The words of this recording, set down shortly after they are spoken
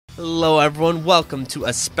Hello everyone, welcome to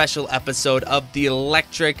a special episode of the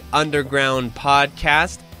Electric Underground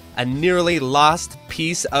podcast, a nearly lost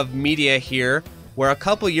piece of media here, where a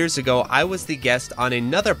couple years ago I was the guest on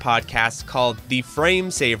another podcast called the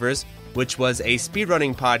FrameSavers, which was a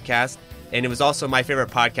speedrunning podcast, and it was also my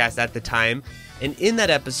favorite podcast at the time. And in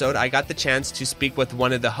that episode, I got the chance to speak with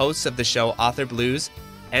one of the hosts of the show, Author Blues,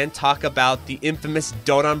 and talk about the infamous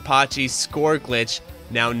Dodonpachi Score Glitch,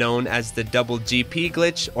 now known as the double GP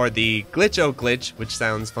glitch, or the Glitcho glitch, which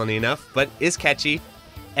sounds funny enough, but is catchy.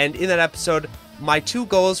 And in that episode, my two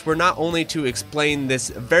goals were not only to explain this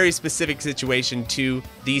very specific situation to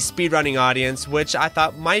the speedrunning audience, which I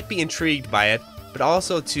thought might be intrigued by it, but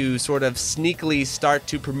also to sort of sneakily start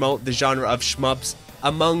to promote the genre of shmups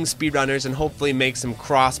among speedrunners and hopefully make some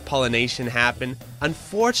cross-pollination happen.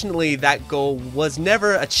 Unfortunately, that goal was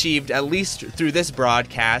never achieved, at least through this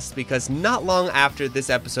broadcast, because not long after this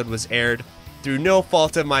episode was aired, through no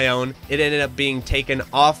fault of my own, it ended up being taken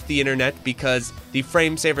off the internet because the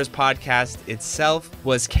FrameSavers podcast itself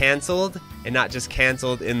was canceled, and not just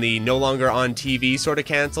canceled in the no longer on TV sort of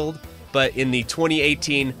canceled, but in the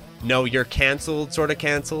 2018 no you're canceled sort of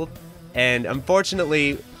canceled. And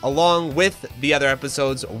unfortunately, along with the other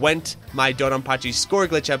episodes went my Dodonpachi Score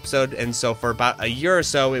Glitch episode, and so for about a year or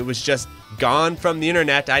so it was just gone from the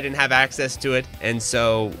internet. I didn't have access to it, and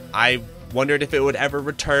so I wondered if it would ever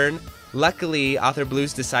return. Luckily, Author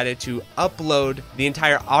Blues decided to upload the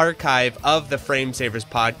entire archive of the FrameSavers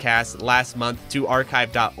podcast last month to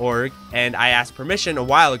archive.org, and I asked permission a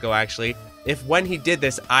while ago actually if when he did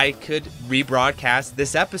this I could rebroadcast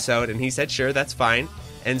this episode, and he said sure, that's fine.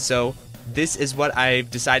 And so this is what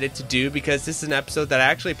I've decided to do, because this is an episode that I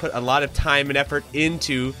actually put a lot of time and effort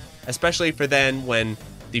into, especially for then when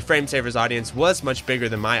the FrameSavers audience was much bigger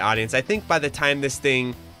than my audience. I think by the time this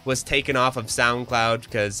thing was taken off of SoundCloud,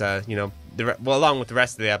 because, along with the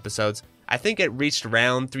rest of the episodes, I think it reached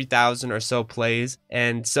around 3,000 or so plays.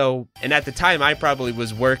 And at the time I probably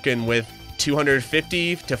was working with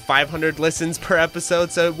 250 to 500 listens per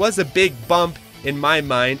episode, so it was a big bump in my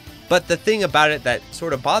mind. But the thing about it that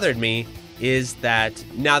sort of bothered me is that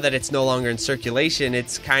now that it's no longer in circulation,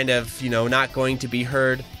 it's kind of, not going to be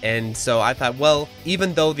heard. And so I thought, well,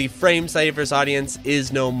 even though the FrameSavers audience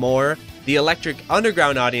is no more, the Electric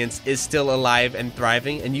Underground audience is still alive and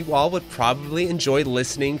thriving, and you all would probably enjoy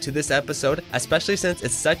listening to this episode, especially since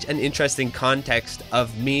it's such an interesting context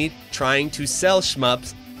of me trying to sell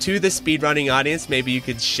shmups to the speedrunning audience. Maybe you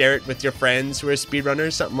could share it with your friends who are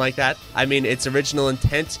speedrunners, something like that. I mean, its original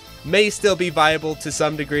intent may still be viable to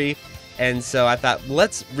some degree, and so I thought,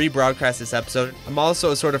 let's rebroadcast this episode. I'm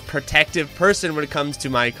also a sort of protective person when it comes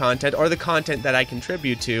to my content, or the content that I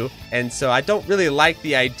contribute to, and so I don't really like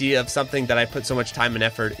the idea of something that I put so much time and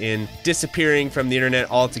effort in disappearing from the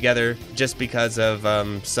internet altogether just because of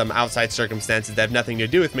some outside circumstances that have nothing to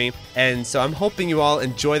do with me. And so I'm hoping you all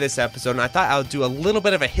enjoy this episode, and I thought I'll do a little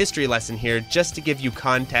bit of a history lesson here just to give you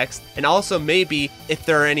context, and also maybe if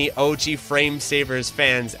there are any OG FrameSavers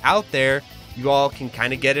fans out there, you all can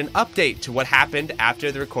kind of get an update to what happened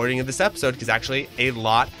after the recording of this episode, because actually a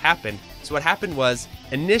lot happened. So what happened was,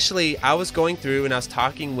 initially I was going through and I was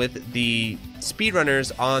talking with the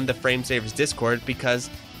speedrunners on the FrameSavers Discord, because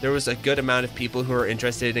there was a good amount of people who are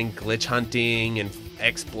interested in glitch hunting and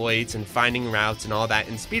exploits and finding routes and all that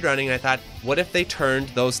in speedrunning, and I thought, what if they turned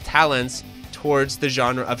those talents towards the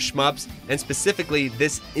genre of shmups, and specifically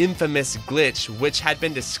this infamous glitch, which had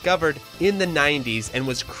been discovered in the 90s and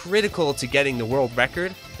was critical to getting the world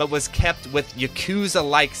record, but was kept with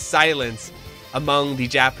Yakuza-like silence among the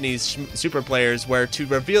Japanese super players, where to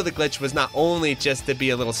reveal the glitch was not only just to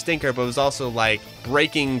be a little stinker, but was also like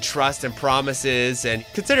breaking trust and promises, and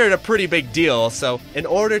considered a pretty big deal. So in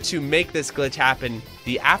order to make this glitch happen,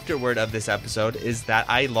 the afterword of this episode is that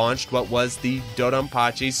I launched what was the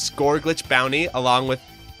Dodonpachi Score Glitch bounty, along with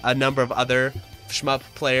a number of other shmup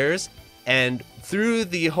players. And through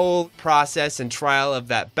the whole process and trial of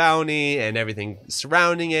that bounty and everything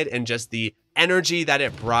surrounding it, and just the energy that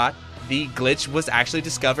it brought, the glitch was actually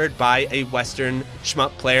discovered by a Western shmup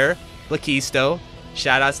player, Lakisto.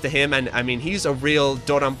 Shoutouts to him, and I mean, he's a real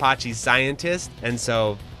Dodonpachi scientist, and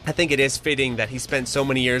so I think it is fitting that he spent so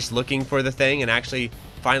many years looking for the thing and actually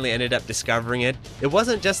finally ended up discovering it. It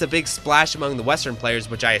wasn't just a big splash among the Western players,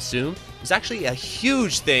 which I assume. It was actually a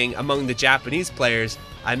huge thing among the Japanese players.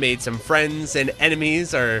 I made some friends and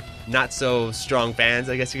enemies, or not so strong fans,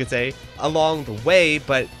 I guess you could say, along the way,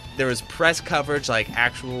 but there was press coverage, like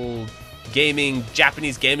actual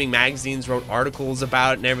Japanese gaming magazines wrote articles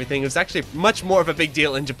about it and everything. It was actually much more of a big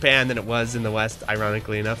deal in Japan than it was in the West,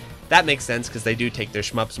 ironically enough. that makes sense because they do take their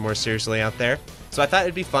shmups more seriously out there. So I thought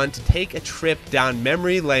it'd be fun to take a trip down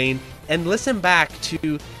memory lane and listen back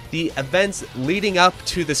to the events leading up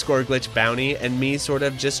to the Score Glitch bounty and me sort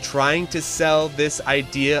of just trying to sell this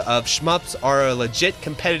idea of shmups are a legit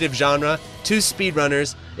competitive genre to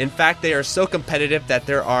speedrunners. In fact, they are so competitive that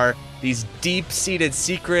there are these deep-seated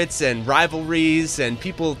secrets and rivalries, and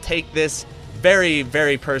people take this very,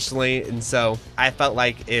 very personally. And so I felt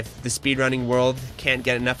like if the speedrunning world can't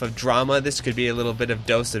get enough of drama, this could be a little bit of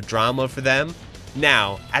dose of drama for them.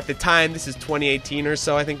 Now, at the time, this is 2018 or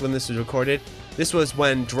so, I think, when this was recorded. This was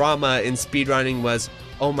when drama in speedrunning was,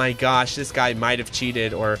 oh my gosh, this guy might have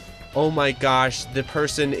cheated, or oh my gosh, the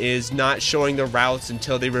person is not showing the routes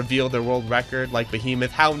until they reveal their world record, like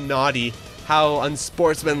Behemoth. How naughty, how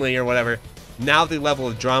unsportsmanly, or whatever. Now the level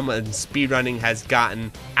of drama in speedrunning has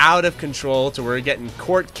gotten out of control to where we're getting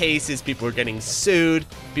court cases, people are getting sued,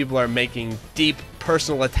 people are making deep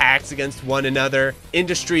personal attacks against one another,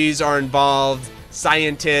 industries are involved,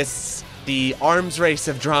 scientists. The arms race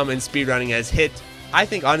of drama in speedrunning has hit, I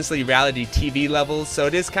think, honestly, reality TV levels, so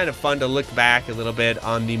it is kind of fun to look back a little bit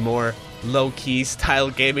on the more low-key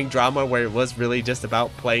style gaming drama where it was really just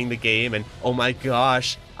about playing the game and, oh my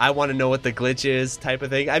gosh, I want to know what the glitch is type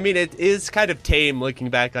of thing. I mean, it is kind of tame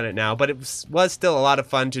looking back on it now, but it was still a lot of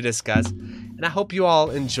fun to discuss, and I hope you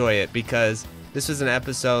all enjoy it because this was an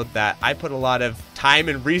episode that I put a lot of time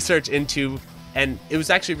and research into. And it was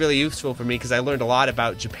actually really useful for me because I learned a lot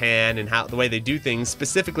about Japan and how the way they do things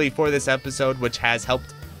specifically for this episode, which has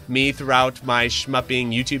helped me throughout my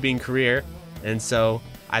shmupping YouTubing career. And so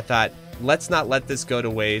I thought, let's not let this go to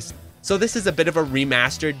waste. So this is a bit of a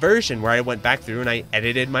remastered version where I went back through and I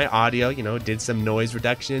edited my audio, did some noise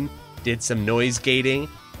reduction, did some noise gating.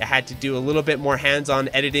 I had to do a little bit more hands-on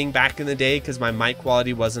editing back in the day because my mic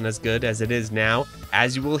quality wasn't as good as it is now,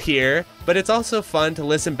 as you will hear. But it's also fun to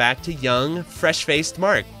listen back to young, fresh-faced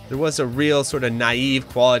Mark. There was a real sort of naive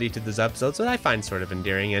quality to those episodes that I find sort of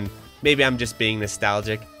endearing, and maybe I'm just being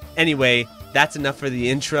nostalgic. Anyway, that's enough for the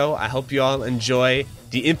intro. I hope you all enjoy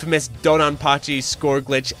the infamous Dodonpachi Score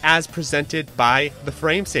Glitch as presented by the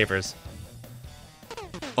FrameSavers.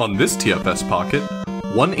 On this TFS Pocket,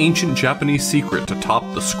 one ancient Japanese secret to top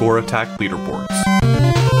the score attack leaderboards.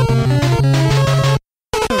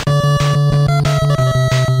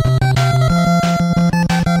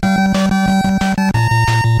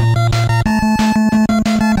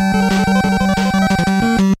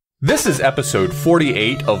 This is episode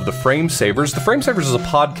 48 of The FrameSavers. The FrameSavers is a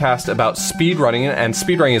podcast about speedrunning, and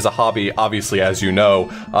speedrunning is a hobby, obviously, as you know,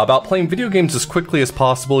 about playing video games as quickly as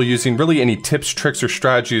possible, using really any tips, tricks, or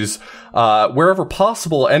strategies wherever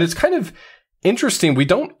possible. And it's kind of interesting. We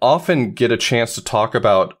don't often get a chance to talk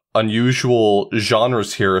about unusual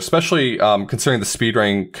genres here, especially considering the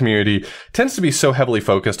speedrunning community tends to be so heavily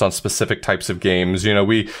focused on specific types of games.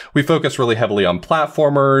 We focus really heavily on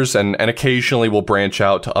platformers and occasionally we'll branch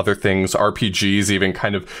out to other things, RPGs, even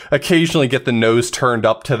kind of occasionally get the nose turned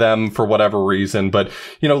up to them for whatever reason. But,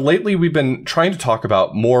 lately we've been trying to talk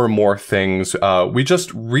about more and more things. We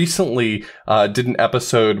just recently did an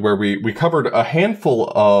episode where we covered a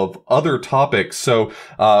handful of other topics. So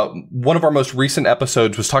one of our most recent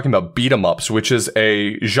episodes was talking about beat 'em ups, which is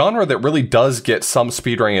a genre that really does get some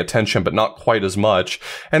speedrunning attention, but not quite as much.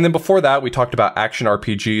 And then before that, we talked about action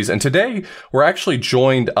RPGs. And today, we're actually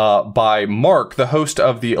joined by Mark, the host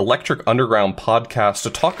of the Electric Underground podcast, to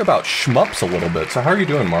talk about shmups a little bit. So how are you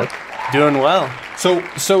doing, Mark? Doing well. So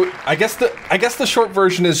I guess the short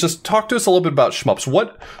version is just talk to us a little bit about shmups.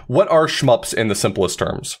 What are shmups in the simplest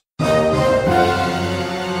terms?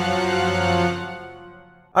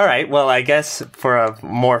 All right, well, I guess for a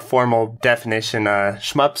more formal definition,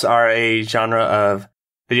 shmups are a genre of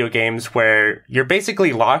video games where you're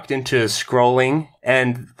basically locked into scrolling,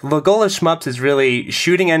 and the goal of shmups is really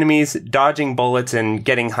shooting enemies, dodging bullets, and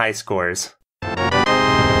getting high scores.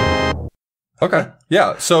 Okay,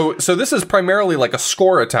 yeah, so this is primarily like a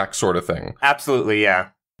score attack sort of thing. Absolutely, yeah.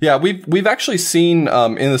 Yeah, we've actually seen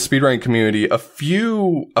in the speedrunning community a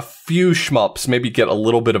few shmups maybe get a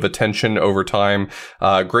little bit of attention over time.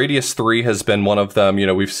 Gradius 3 has been one of them.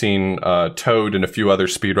 We've seen Toad and a few other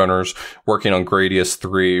speedrunners working on Gradius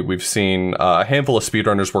 3. We've seen a handful of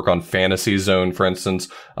speedrunners work on Fantasy Zone, for instance,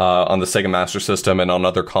 on the Sega Master System and on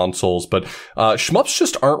other consoles. But shmups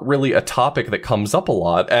just aren't really a topic that comes up a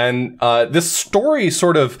lot. And this story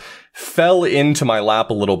sort of fell into my lap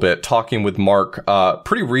a little bit talking with Mark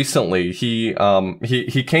pretty recently. He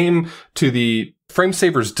came to the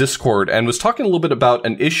FrameSavers Discord and was talking a little bit about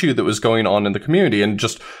an issue that was going on in the community and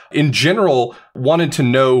just in general wanted to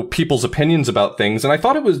know people's opinions about things. And I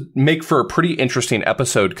thought it would make for a pretty interesting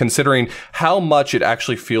episode considering how much it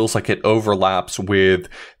actually feels like it overlaps with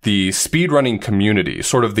the speedrunning community,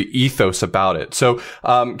 sort of the ethos about it. So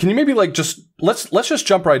can you maybe let's just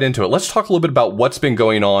jump right into it. Let's talk a little bit about what's been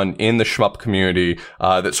going on in the shmup community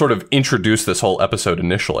that sort of introduced this whole episode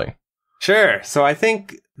initially. Sure. So I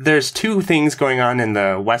think there's two things going on in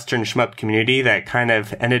the Western shmup community that kind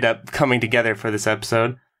of ended up coming together for this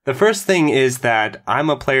episode. The first thing is that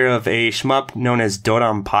I'm a player of a shmup known as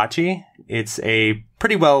Dodonpachi. It's a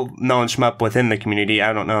pretty well-known shmup within the community.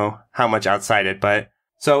 I don't know how much outside it, but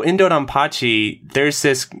so in Dodonpachi, there's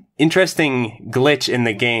this interesting glitch in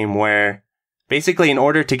the game where basically in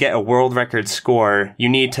order to get a world record score, you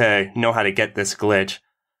need to know how to get this glitch.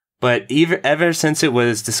 But ever since it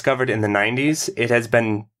was discovered in the 90s, it has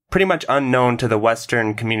been pretty much unknown to the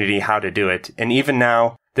Western community how to do it. And even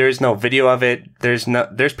now, there is no video of it.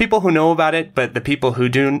 There's people who know about it, but the people who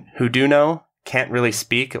do know can't really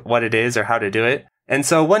speak what it is or how to do it. And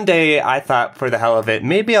so one day I thought, for the hell of it,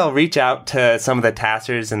 maybe I'll reach out to some of the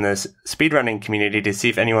taskers in this speedrunning community to see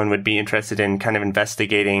if anyone would be interested in kind of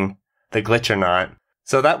investigating the glitch or not.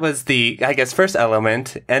 So that was the, I guess, first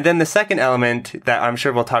element. And then the second element that I'm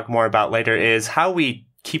sure we'll talk more about later is how we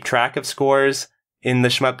keep track of scores in the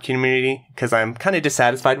shmup community, because I'm kind of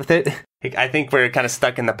dissatisfied with it. I think we're kind of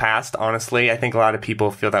stuck in the past, honestly. I think a lot of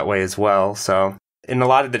people feel that way as well. So in a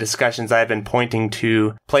lot of the discussions, I've been pointing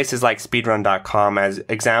to places like speedrun.com as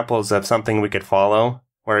examples of something we could follow,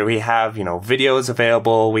 where we have, videos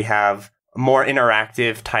available. We have more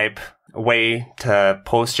interactive type way to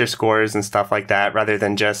post your scores and stuff like that, rather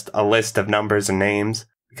than just a list of numbers and names.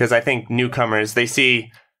 Because I think newcomers, they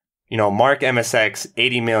see, Mark MSX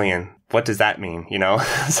 80 million. What does that mean?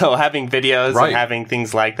 So having videos and having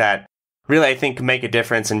things like that really, I think, make a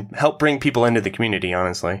difference and help bring people into the community,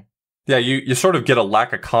 honestly. Yeah, you sort of get a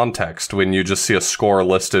lack of context when you just see a score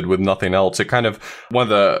listed with nothing else. It kind of, one of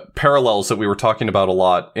the parallels that we were talking about a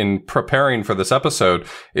lot in preparing for this episode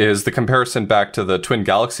is the comparison back to the Twin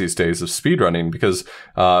Galaxies days of speedrunning, because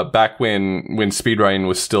back when speedrunning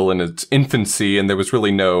was still in its infancy and there was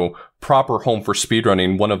really no proper home for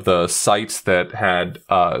speedrunning, one of the sites that had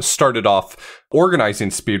started off organizing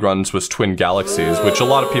speedruns was Twin Galaxies, which a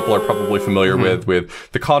lot of people are probably familiar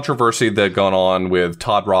with the controversy that had gone on with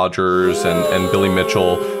Todd Rogers and Billy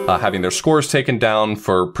Mitchell having their scores taken down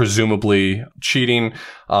for presumably cheating.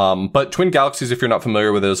 But Twin Galaxies, if you're not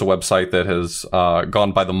familiar with it, is a website that has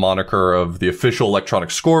gone by the moniker of the official electronic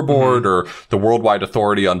scoreboard or the worldwide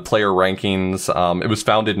authority on player rankings. It was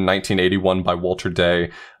founded in 1981 by Walter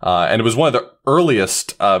Day, and it was one of the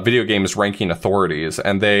earliest video games ranking authorities,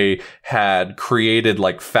 and they had created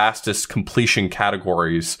fastest completion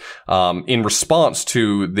categories in response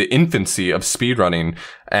to the infancy of speedrunning,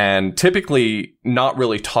 and typically not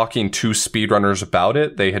really talking to speedrunners about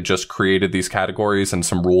it. They had just created these categories and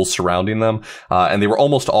some rules surrounding them, and they were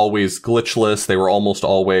almost always glitchless. They were almost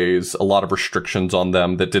always a lot of restrictions on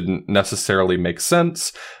them that didn't necessarily make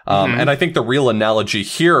sense. And I think the real analogy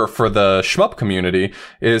here for the shmup community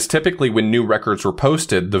is typically when new records were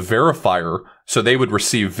posted, the verifier, so they would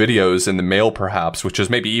receive videos in the mail perhaps, which is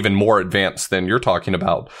maybe even more advanced than you're talking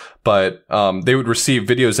about. But they would receive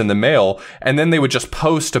videos in the mail, and then they would just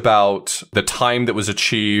post about the time that was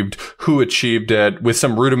achieved, who achieved it, with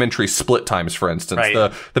some rudimentary split times, for instance.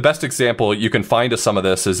 Right. The best example you can find of some of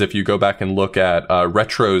this is if you go back and look at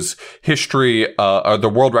Retro's history, or the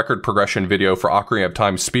world record progression video for Ocarina of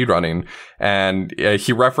Time speedrunning. And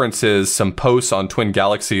he references some posts on Twin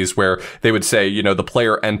Galaxies where they would say, the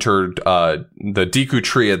player entered the Deku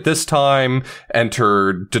tree at this time,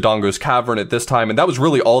 entered Dodongo's cavern at this time, and that was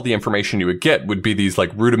really all the information you would get, would be these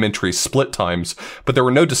rudimentary split times, but there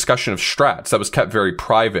were no discussion of strats. That was kept very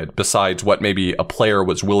private, besides what maybe a player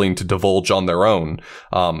was willing to divulge on their own.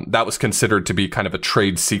 That was considered to be kind of a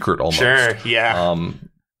trade secret almost. Sure, yeah.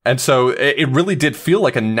 And so it really did feel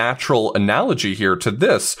like a natural analogy here to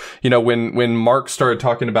this. When Mark started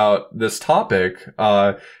talking about this topic,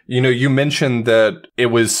 you mentioned that it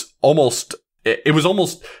was almost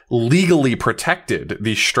legally protected,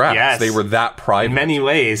 these strats. Yes. They were that private. In many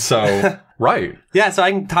ways. So, right. Yeah, so I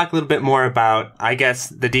can talk a little bit more about, I guess,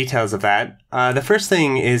 the details of that. The first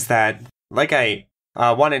thing is that, like I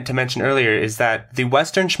wanted to mention earlier, is that the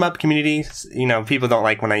Western shmup community, people don't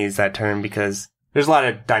like when I use that term because there's a lot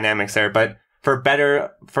of dynamics there, but for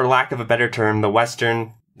lack of a better term, the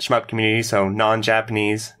Western shmup community, so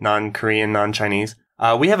non-Japanese, non-Korean, non-Chinese,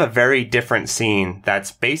 we have a very different scene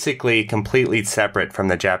that's basically completely separate from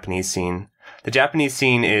the Japanese scene. the Japanese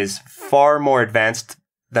scene is far more advanced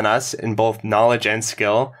than us in both knowledge and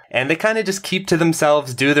skill. And they kind of just keep to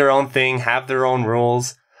themselves, do their own thing, have their own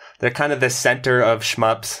rules. They're kind of the center of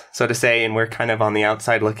shmups, so to say, and we're kind of on the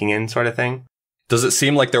outside looking in sort of thing. Does it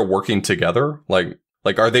seem like they're working together? Like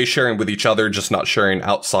are they sharing with each other, just not sharing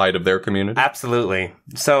outside of their community? Absolutely.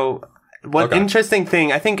 So interesting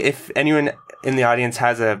thing, I think if anyone in the audience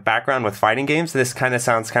has a background with fighting games, this kind of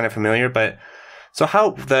sounds kind of familiar, but so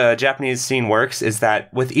how the Japanese scene works is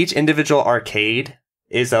that with each individual arcade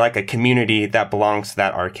is like a community that belongs to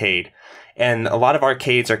that arcade. And a lot of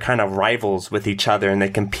arcades are kind of rivals with each other and they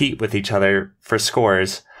compete with each other for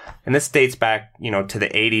scores. And this dates back, to the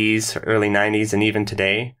 80s, early 90s, and even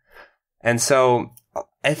today. And so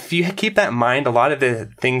if you keep that in mind, a lot of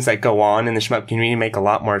the things that go on in the shmup community make a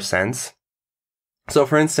lot more sense. So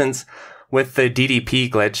for instance, with the DDP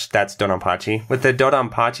glitch, that's Dodonpachi, with the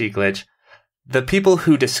Dodonpachi glitch, the people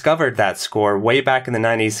who discovered that score way back in the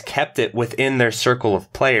 90s kept it within their circle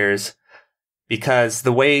of players because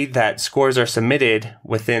the way that scores are submitted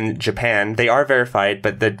within Japan, they are verified,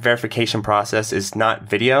 but the verification process is not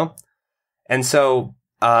video. And so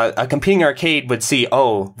a competing arcade would see,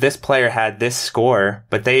 oh, this player had this score,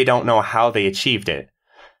 but they don't know how they achieved it.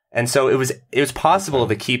 And so it was possible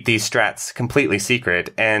to keep these strats completely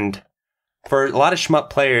secret. And for a lot of shmup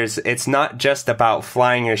players, it's not just about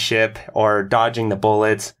flying your ship or dodging the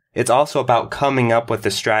bullets. It's also about coming up with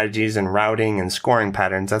the strategies and routing and scoring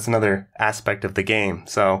patterns. That's another aspect of the game.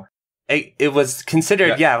 So it was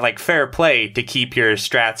considered, like fair play to keep your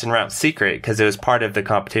strats and routes secret because it was part of the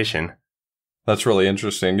competition. That's really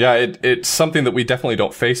interesting. Yeah, it's something that we definitely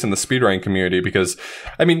don't face in the speedrunning community because,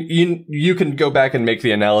 I mean, you can go back and make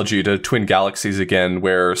the analogy to Twin Galaxies again,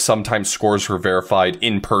 where sometimes scores were verified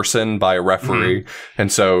in person by a referee.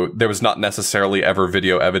 And so there was not necessarily ever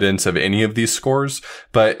video evidence of any of these scores.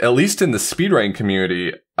 But at least in the speedrunning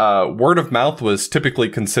community, word of mouth was typically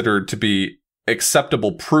considered to be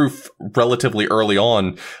acceptable proof relatively early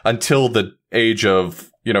on until the age of,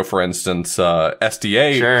 for instance,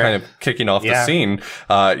 SDA kind of kicking off the scene.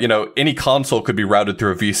 Any console could be routed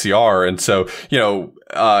through a VCR. And so,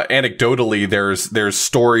 anecdotally, there's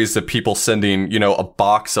stories of people sending, a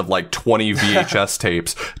box of like 20 VHS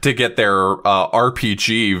tapes to get their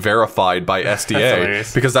RPG verified by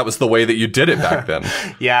SDA because that was the way that you did it back then.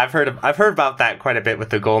 Yeah, I've heard about that quite a bit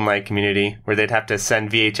with the Golden Knight community where they'd have to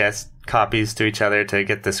send VHS copies to each other to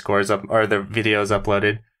get the scores up or the videos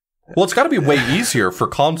uploaded. Well, it's got to be way easier for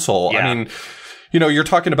console. Yeah. I mean, you're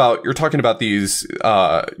talking about these,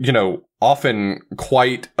 often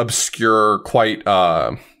quite obscure, quite,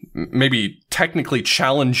 maybe technically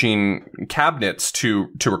challenging cabinets to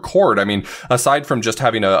record. I mean, aside from just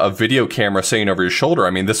having a video camera sitting over your shoulder,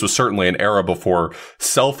 I mean, this was certainly an era before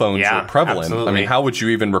cell phones were prevalent. Absolutely. I mean, how would you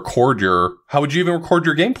even record your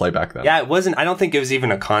gameplay back then? Yeah, I don't think it was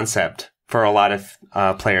even a concept for a lot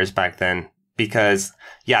of players back then because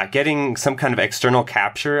getting some kind of external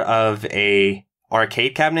capture of a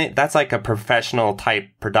arcade cabinet, that's like a professional type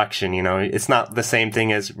production, It's not the same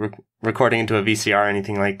thing as recording into a VCR or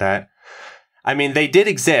anything like that. I mean, they did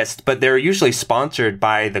exist, but they're usually sponsored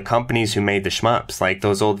by the companies who made the shmups, like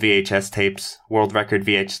those old VHS tapes, world record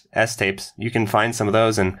VHS tapes. You can find some of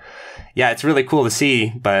those and it's really cool to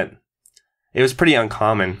see, but it was pretty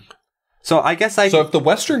uncommon. So I guess So if the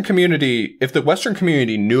Western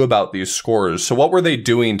community knew about these scores, so what were they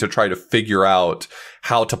doing to try to figure out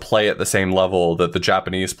how to play at the same level that the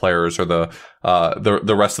Japanese players or the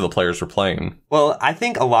rest of the players were playing? Well, I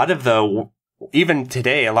think even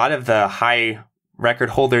today, a lot of the high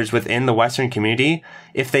record holders within the Western community,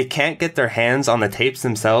 if they can't get their hands on the tapes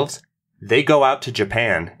themselves, they go out to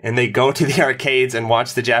Japan and they go to the arcades and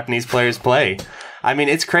watch the Japanese players play. I mean,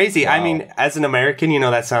 it's crazy. Wow. I mean, as an American,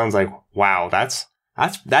 that sounds like, wow,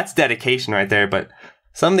 that's dedication right there. But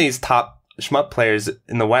some of these top shmup players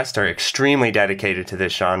in the West are extremely dedicated to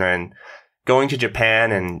this genre, and going to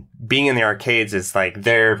Japan and being in the arcades is like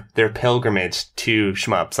their pilgrimage to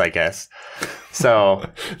shmups, I guess. So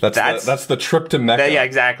that's the trip to Mecca. Yeah,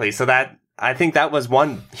 exactly. So I think that was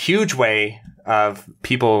one huge way of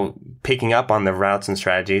people picking up on the routes and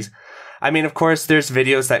strategies. I mean, of course, there's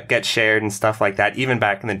videos that get shared and stuff like that, even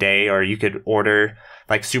back in the day, or you could order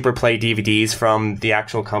like Super Play DVDs from the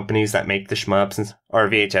actual companies that make the shmups or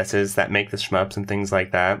VHSs that make the shmups and things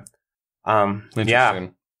like that.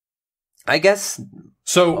 Interesting. I guess.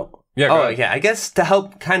 So, I guess to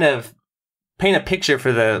help kind of paint a picture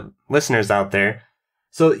for the listeners out there.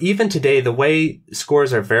 So even today, the way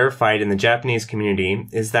scores are verified in the Japanese community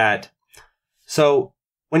is that,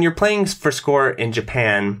 when you're playing for score in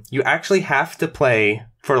Japan, you actually have to play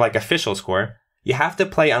for like official score. you have to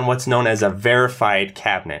play on what's known as a verified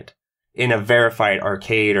cabinet in a verified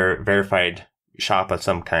arcade or verified shop of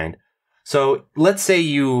some kind. So let's say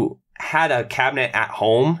you had a cabinet at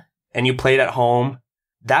home and you played at home.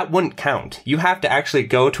 That wouldn't count. You have to actually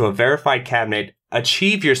go to a verified cabinet,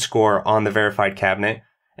 achieve your score on the verified cabinet,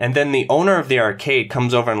 and then the owner of the arcade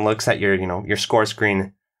comes over and looks at your score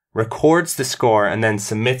screen, records the score, and then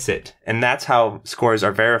submits it. And that's how scores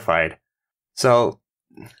are verified. So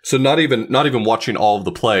not even watching all of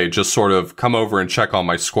the play, just sort of come over and check on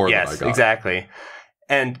my score that I got. Yes, exactly.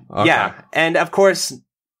 And and of course,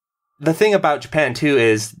 the thing about Japan too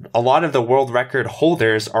is a lot of the world record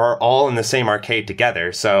holders are all in the same arcade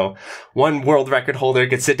together. So one world record holder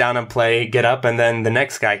could sit down and play, get up, and then the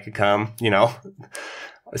next guy could come,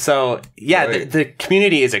 So Right. the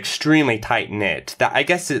community is extremely tight knit. I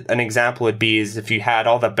guess an example would be is if you had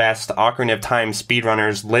all the best Ocarina of Time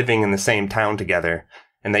speedrunners living in the same town together,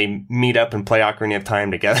 and they meet up and play Ocarina of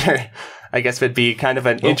Time together. I guess would be kind of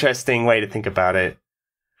an interesting way to think about it.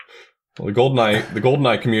 Well, the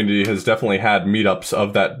GoldenEye community has definitely had meetups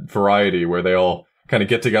of that variety where they all kind of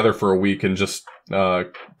get together for a week and just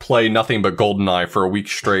play nothing but GoldenEye for a week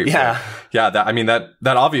straight. Yeah.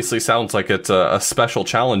 That obviously sounds like it's a special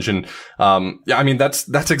challenge. And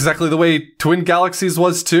that's exactly the way Twin Galaxies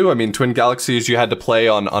was too. I mean, Twin Galaxies, you had to play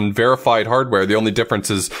on verified hardware. The only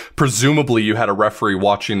difference is presumably you had a referee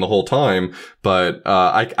watching the whole time. But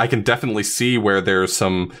I can definitely see where there's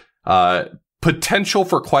some potential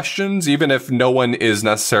for questions, even if no one is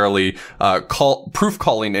necessarily proof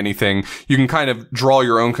calling anything. You can kind of draw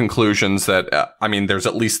your own conclusions that there's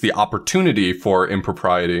at least the opportunity for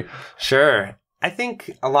impropriety. Sure. I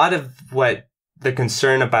think a lot of what the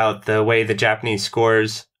concern about the way the Japanese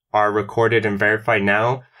scores are recorded and verified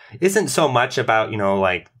now isn't so much about,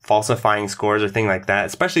 like falsifying scores or thing like that,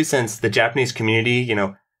 especially since the Japanese community,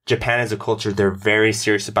 Japan as a culture, they're very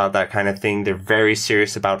serious about that kind of thing. They're very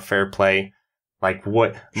serious about fair play.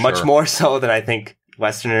 Much more so than I think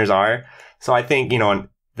Westerners are. So I think,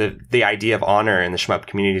 the idea of honor in the shmup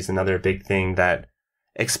community is another big thing that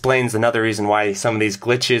explains another reason why some of these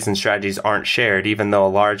glitches and strategies aren't shared, even though a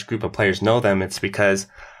large group of players know them. It's because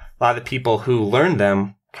a lot of the people who learn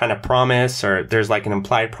them kind of promise, or there's like an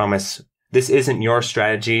implied promise, this isn't your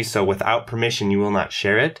strategy, so without permission, you will not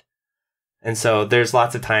share it. And so there's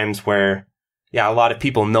lots of times where, a lot of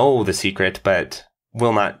people know the secret, but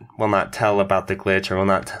will not tell about the glitch, or will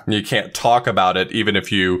not. You can't talk about it, even if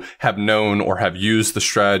you have known or have used the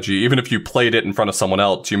strategy. Even if you played it in front of someone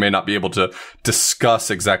else, you may not be able to discuss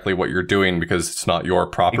exactly what you're doing because it's not your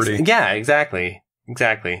property. Yeah, exactly.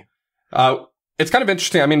 It's kind of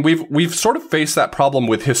interesting. I mean, we've sort of faced that problem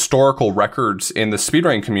with historical records in the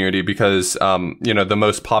speedrunning community because, the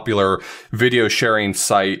most popular video sharing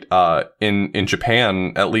site, in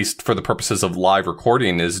Japan, at least for the purposes of live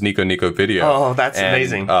recording, is Nico Nico Video. Oh, that's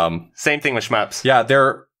amazing. Same thing with Shmups. Yeah,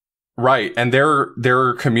 they're right. And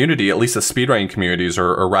their community, at least the speedrunning communities,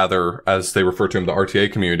 or rather, as they refer to them, the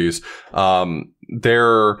RTA communities,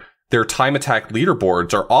 their time attack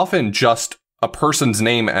leaderboards are often just a person's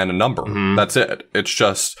name and a number. Mm-hmm. That's it. It's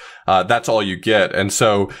just, that's all you get. And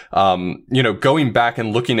so, going back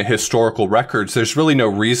and looking at historical records, there's really no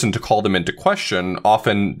reason to call them into question.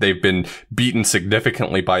 Often they've been beaten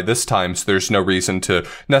significantly by this time, so there's no reason to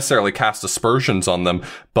necessarily cast aspersions on them.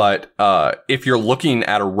 But, if you're looking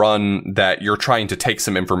at a run that you're trying to take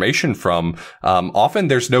some information from, often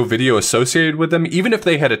there's no video associated with them. Even if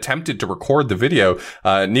they had attempted to record the video,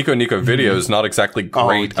 Nico Nico Video is not exactly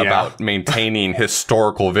great about maintaining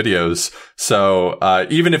historical videos. So,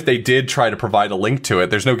 even if they did try to provide a link to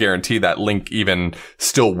it, there's no guarantee that link even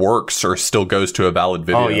still works or still goes to a valid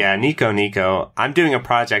video. Oh yeah, Nico. I'm doing a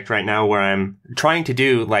project right now where I'm trying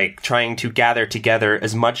to gather together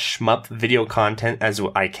as much shmup video content as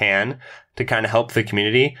I can to kind of help the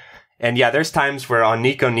community. And yeah, there's times where on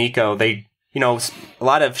Nico, they, a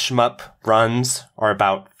lot of shmup runs are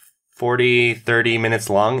about 40, 30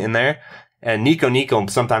 minutes long in there. And Nico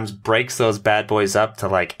sometimes breaks those bad boys up to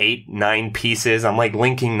like 8, 9 pieces. I'm like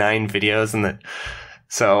linking 9 videos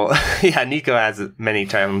so yeah, Nico has many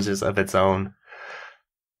challenges of its own.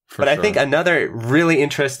 But I think another really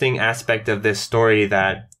interesting aspect of this story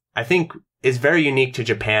that I think is very unique to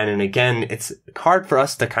Japan, and again, it's hard for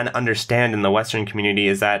us to kind of understand in the Western community,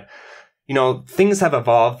 is that things have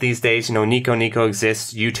evolved these days. Nico Nico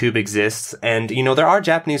exists, YouTube exists, and, there are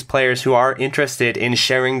Japanese players who are interested in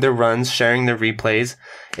sharing their runs, sharing their replays.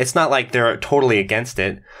 It's not like they're totally against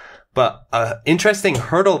it. But an interesting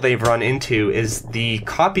hurdle they've run into is the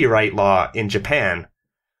copyright law in Japan,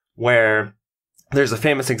 where there's a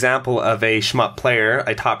famous example of a shmup player,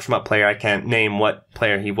 a top shmup player. I can't name what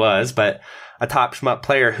player he was, but a top shmup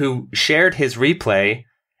player who shared his replay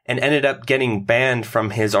and ended up getting banned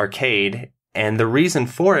from his arcade. And the reason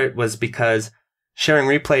for it was because sharing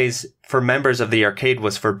replays for members of the arcade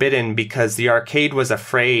was forbidden because the arcade was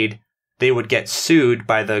afraid they would get sued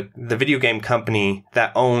by the video game company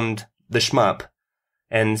that owned the shmup.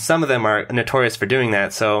 And some of them are notorious for doing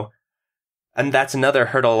that. So, and that's another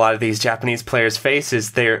hurdle a lot of these Japanese players face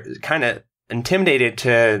is they're kind of intimidated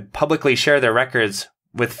to publicly share their records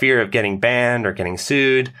with fear of getting banned or getting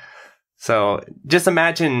sued. So just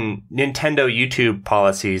imagine Nintendo YouTube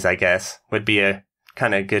policies, I guess, would be a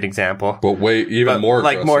kind of good example. But more aggressive.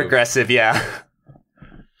 Like more aggressive, yeah.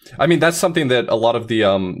 I mean, that's something that a lot of the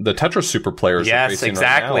Tetris Super players are facing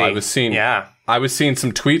exactly. right now. I was seeing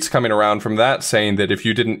some tweets coming around from that saying that if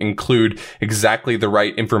you didn't include exactly the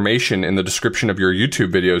right information in the description of your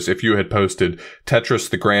YouTube videos, if you had posted Tetris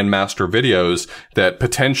the Grandmaster videos, that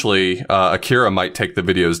potentially Akira might take the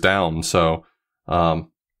videos down. So,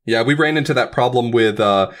 yeah, we ran into that problem with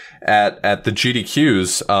at the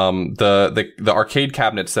GDQs. The arcade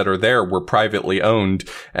cabinets that are there were privately owned,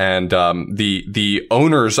 and the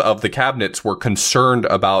owners of the cabinets were concerned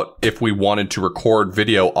about if we wanted to record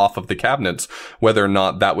video off of the cabinets, whether or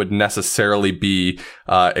not that would necessarily be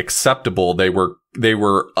acceptable. They were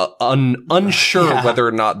unsure whether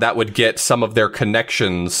or not that would get some of their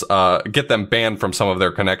connections, get them banned from some of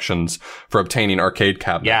their connections for obtaining arcade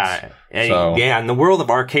cabinets. Yeah. Yeah. And the world of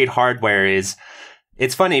arcade hardware it's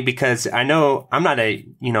funny because I know I'm not a,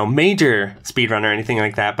 major speedrunner or anything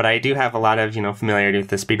like that, but I do have a lot of, familiarity with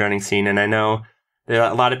the speedrunning scene. And I know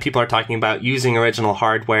that a lot of people are talking about using original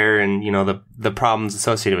hardware and, the problems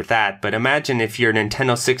associated with that. But imagine if your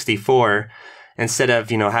Nintendo 64, instead of,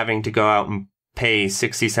 having to go out and pay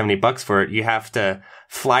 $60-$70 for it, you have to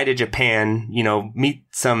fly to Japan, meet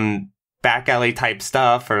some back alley type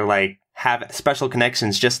stuff or like have special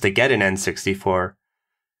connections just to get an N64.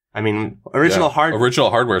 I mean, original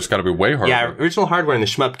hardware's got to be way harder. Yeah, original hardware in the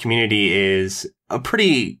shmup community is a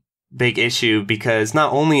pretty big issue because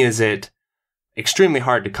not only is it extremely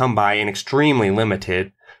hard to come by and extremely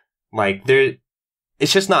limited, like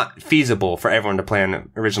it's just not feasible for everyone to play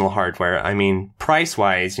on original hardware. I mean,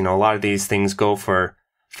 price-wise, a lot of these things go for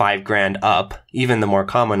 $5,000 up, even the more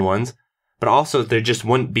common ones. But also, there just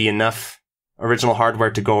wouldn't be enough original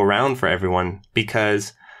hardware to go around for everyone,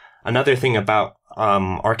 because another thing about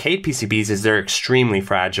arcade PCBs is they're extremely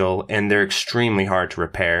fragile and they're extremely hard to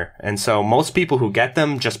repair. And so most people who get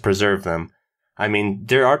them just preserve them. I mean,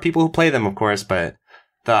 there are people who play them, of course, but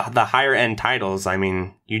the higher end titles, I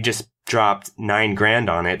mean, you just dropped $9,000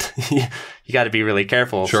 on it. You got to be really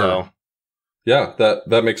careful. Sure. So. Yeah,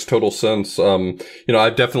 that makes total sense.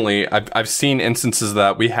 I've seen instances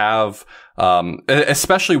that we have,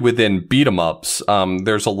 especially within beat 'em ups.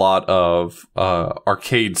 There's a lot of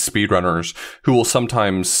arcade speedrunners who will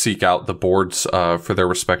sometimes seek out the boards for their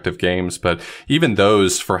respective games, but even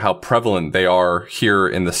those, for how prevalent they are here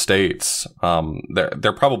in the States,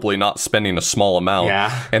 they're probably not spending a small amount.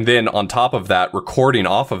 Yeah. And then on top of that, recording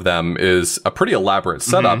off of them is a pretty elaborate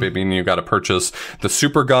setup. Mm-hmm. I mean, you've got to purchase the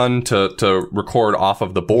super gun to record off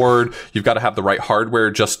of the board. You've got to have the right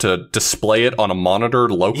hardware just to display it on a monitor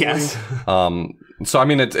locally. Yes. So, I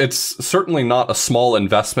mean, it's certainly not a small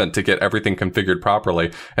investment to get everything configured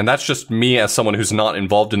properly. And that's just me as someone who's not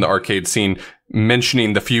involved in the arcade scene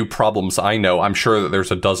mentioning the few problems I know. I'm sure that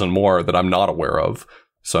there's a dozen more that I'm not aware of.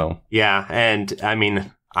 So. Yeah. And I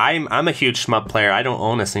mean, I'm a huge shmup player. I don't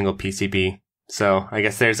own a single PCB. So I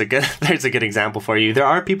guess there's a good example for you. There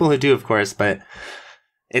are people who do, of course, but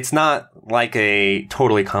it's not like a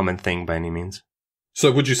totally common thing by any means. So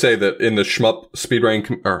would you say that in the shmup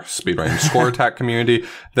speedrunning score attack community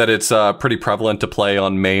that it's pretty prevalent to play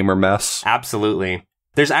on MAME or MES? Absolutely.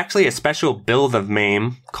 There's actually a special build of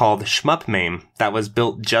MAME called Shmup MAME that was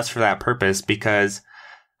built just for that purpose because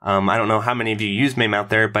I don't know how many of you use MAME out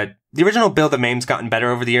there, but the original build of MAME's gotten better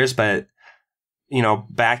over the years, but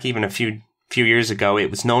back even a few years ago, it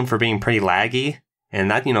was known for being pretty laggy, and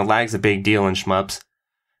that, lag's a big deal in shmups.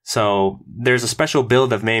 So there's a special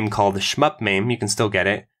build of MAME called the Shmup MAME. You can still get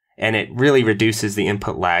it. And it really reduces the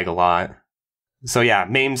input lag a lot. So yeah,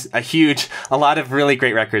 MAME's a lot of really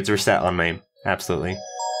great records were set on MAME. Absolutely.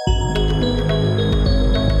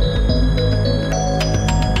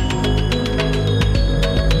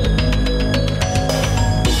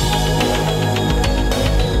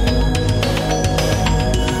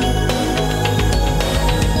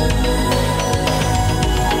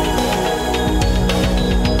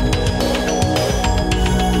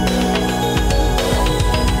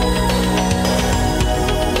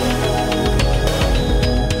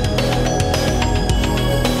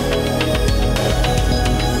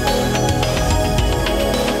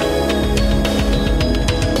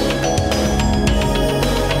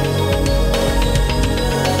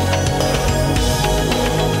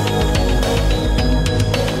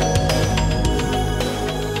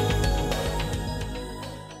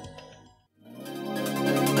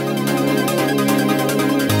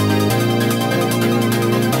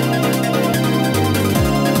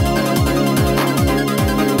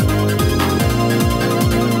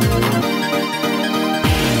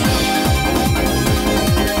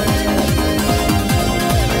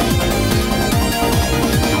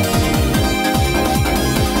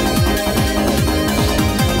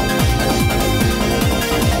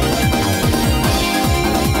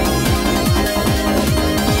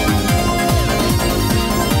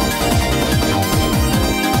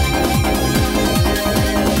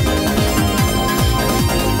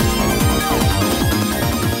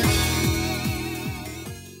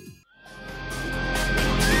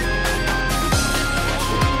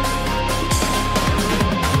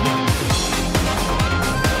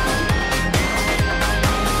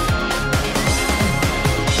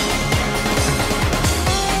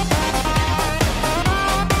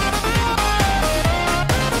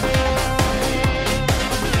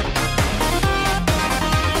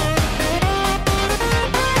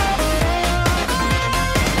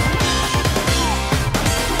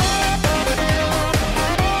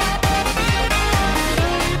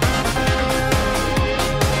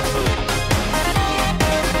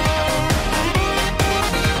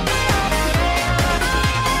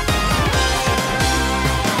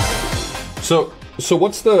 So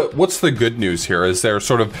what's the good news here? Is there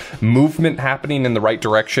sort of movement happening in the right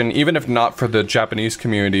direction, even if not for the Japanese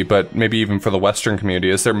community, but maybe even for the Western community?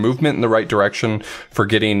 Is there movement in the right direction for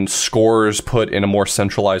getting scores put in a more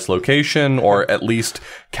centralized location, or at least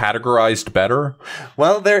categorized better?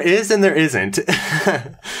 Well, there is and there isn't.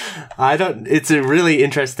 It's a really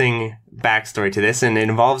interesting backstory to this, and it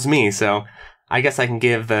involves me, so I guess I can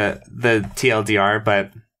give the TLDR,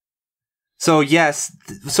 but... So yes,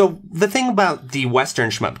 so the thing about the Western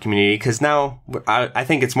shmup community, because now I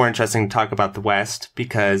think it's more interesting to talk about the West,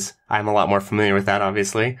 because I'm a lot more familiar with that,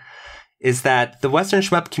 obviously, is that the Western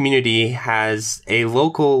shmup community has a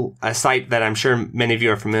site that I'm sure many of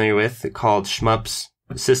you are familiar with called Shmups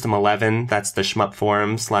System 11. That's the shmup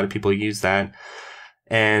forums. A lot of people use that.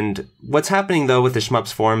 And what's happening, though, with the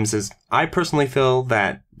Shmups forums is I personally feel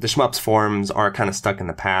that the Shmups forums are kind of stuck in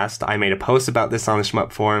the past. I made a post about this on the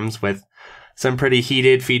Shmup forums with some pretty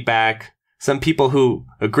heated feedback. Some people who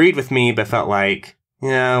agreed with me but felt like,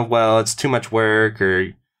 yeah, well, it's too much work or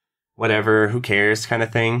whatever, who cares kind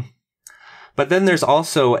of thing. But then there's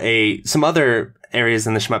also some other areas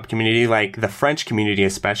in the Shmup community, like the French community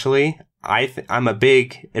especially. I'm a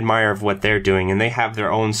big admirer of what they're doing, and they have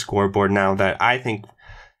their own scoreboard now that I think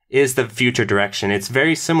is the future direction. It's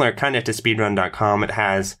very similar kind of to speedrun.com. It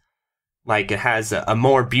has a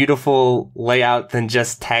more beautiful layout than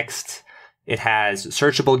just text. It has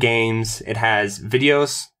searchable games. It has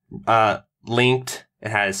videos linked.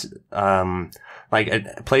 It has a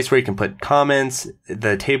place where you can put comments.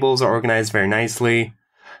 The tables are organized very nicely.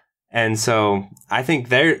 And so I think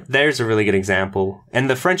there's a really good example. And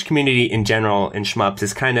the French community in general in Shmups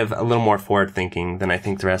is kind of a little more forward thinking than I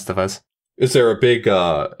think the rest of us. Is there a big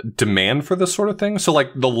demand for this sort of thing? So like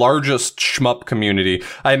the largest shmup community,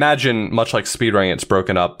 I imagine much like speedrunning, it's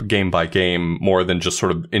broken up game by game more than just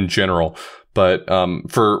sort of in general. But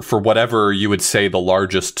for whatever you would say the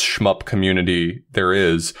largest shmup community there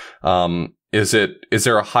is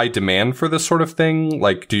there a high demand for this sort of thing?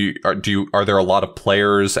 Like are there a lot of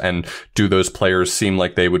players, and do those players seem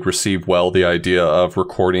like they would receive well the idea of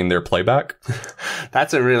recording their playback?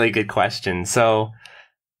 That's a really good question. So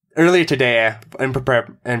earlier today,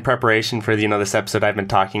 in preparation for this episode, I've been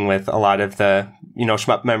talking with a lot of the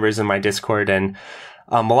shmup members in my Discord, and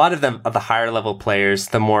a lot of the higher level players,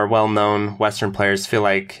 the more well-known Western players, feel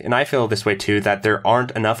like, and I feel this way too, that there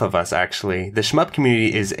aren't enough of us, actually. The shmup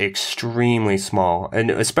community is extremely small,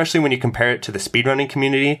 and especially when you compare it to the speedrunning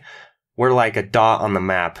community, we're like a dot on the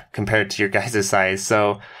map compared to your guys' size.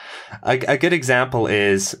 So a good example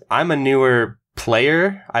is, I'm a newer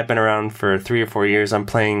player. I've been around for 3 or 4 years. I'm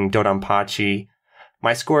playing Dodonpachi.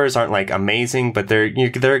 My scores aren't like amazing, but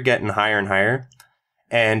they're getting higher and higher.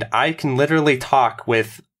 And I can literally talk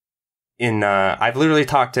I've literally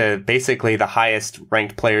talked to basically the highest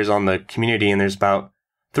ranked players on the community, and there's about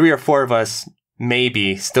 3 or 4 of us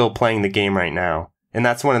maybe still playing the game right now. And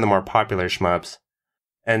that's one of the more popular shmups.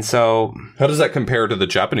 And so, how does that compare to the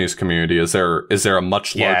Japanese community? Is there a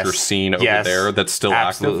much larger scene over there that's still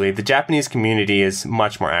absolutely active? The Japanese community is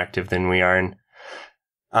much more active than we are. And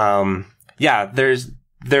the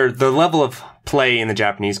level of play in the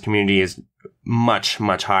Japanese community is much,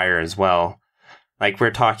 much higher as well. Like,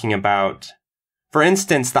 we're talking about, for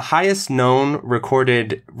instance, the highest known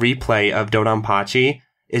recorded replay of Dodonpachi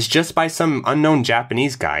is just by some unknown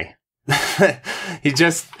Japanese guy. He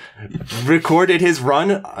just recorded his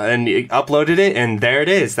run and uploaded it, and there it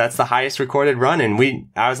is. That's the highest recorded run. And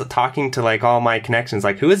I was talking to like all my connections,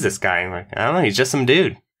 like, who is this guy? I'm like, I don't know, he's just some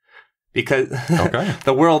dude. Because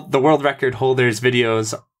the world record holder's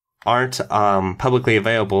videos aren't publicly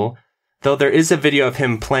available. Though there is a video of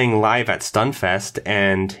him playing live at Stunfest,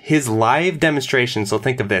 and his live demonstration, so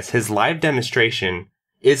think of this, his live demonstration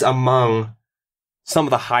is among some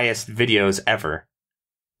of the highest videos ever,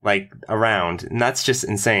 like, around, and that's just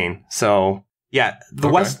insane. So, yeah, the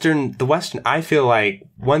Western, I feel like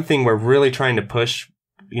one thing we're really trying to push,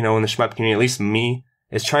 in the shmup community, at least me,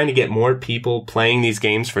 is trying to get more people playing these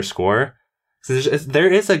games for score. So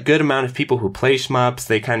there is a good amount of people who play shmups,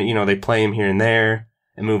 they kind of, they play them here and there,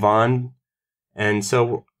 and move on. And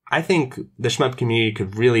so I think the shmup community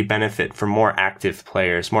could really benefit from more active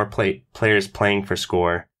players, more players playing for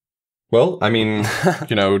score. Well, I mean,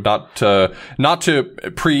 not to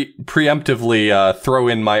preemptively throw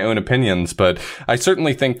in my own opinions, but I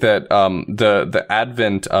certainly think that the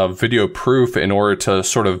advent of video proof in order to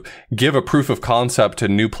sort of give a proof of concept to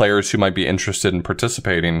new players who might be interested in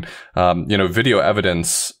participating, video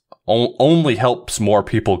evidence only helps more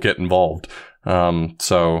people get involved.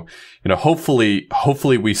 So, hopefully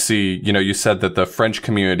we see, you said that the French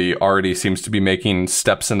community already seems to be making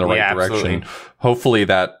steps in the right direction. Absolutely.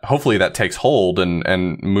 Hopefully that takes hold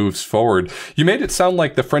and moves forward. You made it sound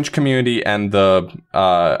like the French community and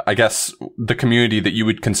I guess the community that you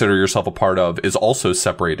would consider yourself a part of is also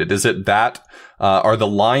separated. Is it that, are the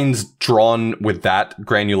lines drawn with that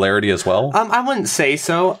granularity as well? I wouldn't say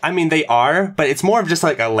so. I mean, they are, but it's more of just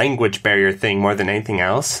like a language barrier thing more than anything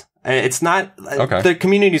else. It's not, okay. The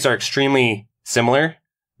communities are extremely similar,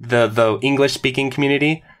 the English speaking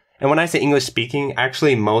community. And when I say English speaking,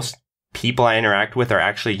 actually most people I interact with are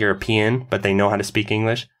actually European, but they know how to speak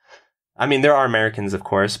English. I mean, there are Americans, of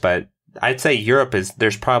course, but I'd say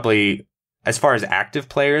there's probably, as far as active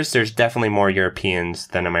players, there's definitely more Europeans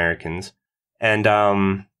than Americans. And,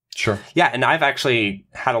 sure. Yeah, and I've actually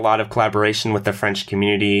had a lot of collaboration with the French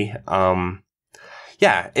community.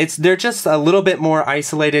 Yeah, they're just a little bit more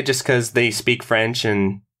isolated just because they speak French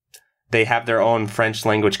and they have their own French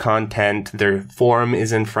language content. Their forum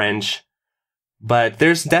is in French. But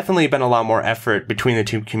there's definitely been a lot more effort between the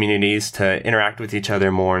two communities to interact with each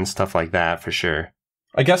other more and stuff like that, for sure.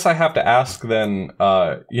 I guess I have to ask then,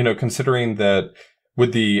 considering that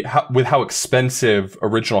with how expensive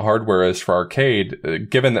original hardware is for arcade,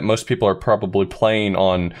 given that most people are probably playing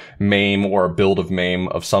on MAME or a build of MAME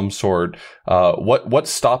of some sort, what's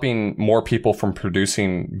stopping more people from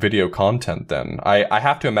producing video content then? I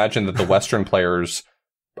have to imagine that the Western players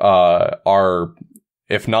are,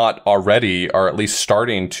 if not already, are at least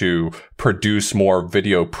starting to produce more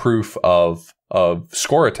video proof of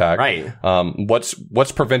score attack. Right.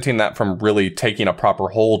 What's preventing that from really taking a proper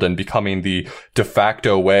hold and becoming the de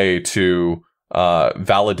facto way to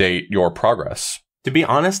validate your progress? To be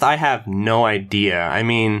honest, I have no idea. I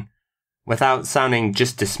mean, without sounding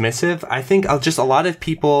just dismissive, I think just a lot of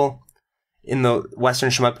people in the Western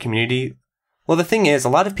shmup community, well, the thing is, a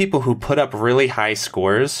lot of people who put up really high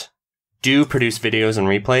scores do produce videos and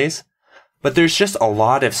replays, but there's just a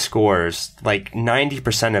lot of scores, like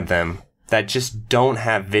 90% of them, that just don't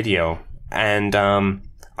have video. And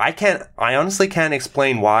I honestly can't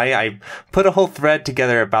explain why. I put a whole thread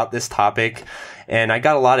together about this topic, and I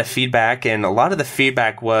got a lot of feedback, and a lot of the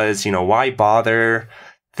feedback was, why bother?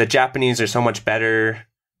 The Japanese are so much better.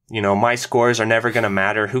 My scores are never going to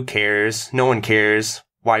matter. Who cares? No one cares.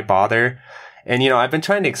 Why bother? And, I've been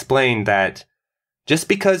trying to explain that just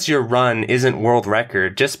because your run isn't world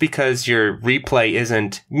record, just because your replay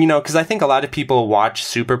isn't, because I think a lot of people watch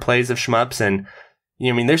super plays of shmups and,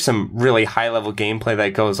 there's some really high level gameplay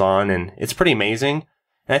that goes on and it's pretty amazing.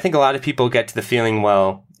 And I think a lot of people get to the feeling,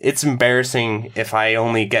 well, it's embarrassing if I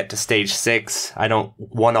only get to stage 6. I don't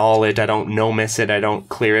one-all it. I don't no-miss it. I don't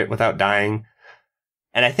clear it without dying.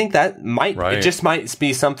 And I think that it just might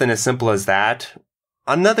be something as simple as that.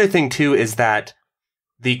 Another thing too is that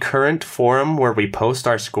the current forum where we post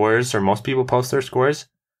our scores, or most people post their scores,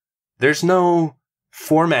 there's no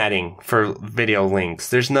formatting for video links.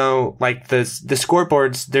 There's no, like, the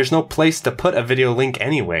scoreboards, there's no place to put a video link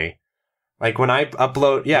anyway. Like, when I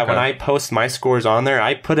upload, when I post my scores on there,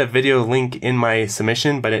 I put a video link in my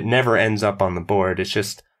submission, but it never ends up on the board. It's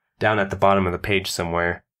just down at the bottom of the page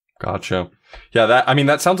somewhere. Gotcha. Yeah,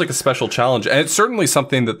 that sounds like a special challenge. And it's certainly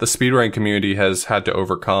something that the speedrunning community has had to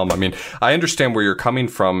overcome. I mean, I understand where you're coming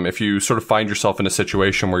from. If you sort of find yourself in a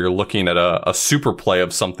situation where you're looking at a super play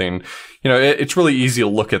of something, it's really easy to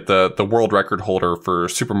look at the world record holder for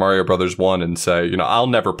Super Mario Brothers 1 and say, I'll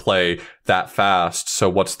never play that fast, so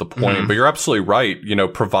what's the point? Mm-hmm. But you're absolutely right.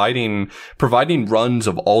 Providing runs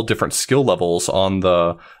of all different skill levels on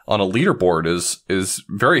a leaderboard is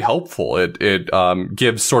very helpful. It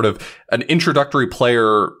gives sort of an introductory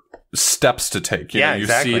player steps to take. You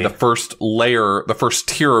exactly. See the first layer, the first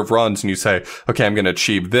tier of runs, and you say, okay, I'm going to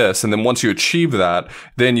achieve this. And then once you achieve that,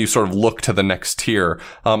 then you sort of look to the next tier.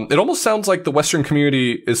 It almost sounds like the Western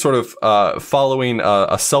community is sort of following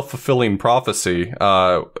a self-fulfilling prophecy,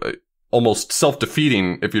 almost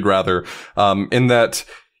self-defeating, if you'd rather, in that,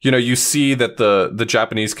 you see that the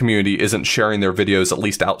Japanese community isn't sharing their videos, at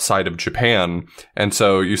least outside of Japan. And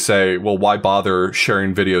so you say, well, why bother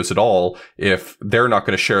sharing videos at all if they're not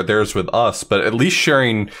going to share theirs with us? But at least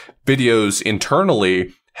sharing videos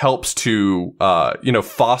internally helps to,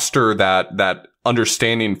 foster that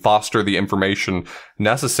understanding, foster the information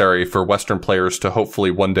necessary for Western players to hopefully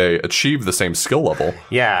one day achieve the same skill level.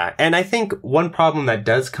 Yeah. And I think one problem that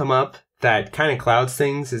does come up that kind of clouds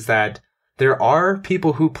things is that there are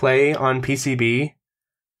people who play on PCB,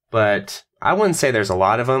 but I wouldn't say there's a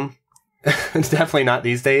lot of them. It's definitely not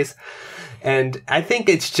these days. And I think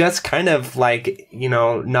it's just kind of like,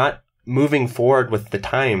 not moving forward with the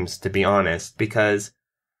times, to be honest, because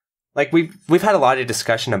like we've had a lot of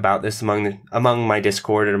discussion about this among my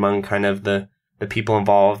Discord and among kind of the people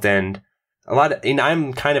involved, and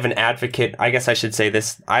I'm kind of an advocate. I guess I should say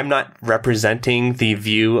this. I'm not representing the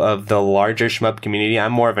view of the larger shmup community.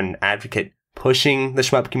 I'm more of an advocate pushing the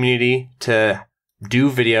shmup community to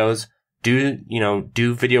do videos,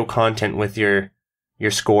 do video content with your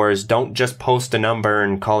scores. Don't just post a number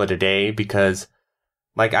and call it a day, because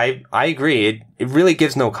like I agree, it really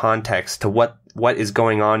gives no context to what is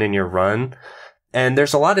going on in your run. And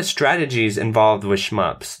there's a lot of strategies involved with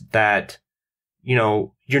shmups that,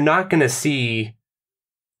 you're not going to see,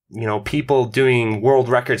 people doing world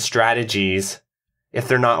record strategies if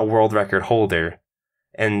they're not a world record holder.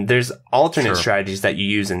 And there's alternate strategies that you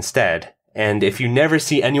use instead. And if you never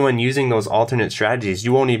see anyone using those alternate strategies,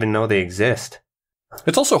 you won't even know they exist.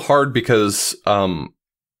 It's also hard because,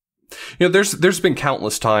 there's been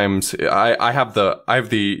countless times. I have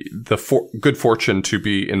the good fortune to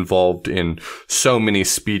be involved in so many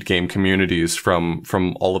speed game communities from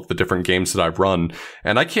all of the different games that I've run.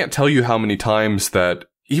 And I can't tell you how many times that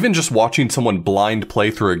even just watching someone blind play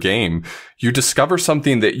through a game, you discover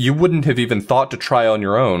something that you wouldn't have even thought to try on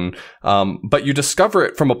your own. But you discover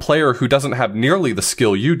it from a player who doesn't have nearly the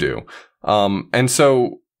skill you do. And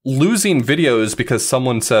so losing videos because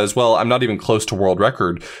someone says, well, I'm not even close to world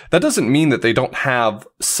record, that doesn't mean that they don't have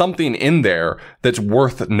something in there that's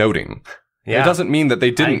worth noting. Yeah, it doesn't mean that they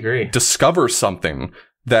didn't discover something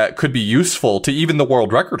that could be useful to even the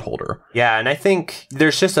world record holder. Yeah, and I think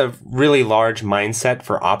there's just a really large mindset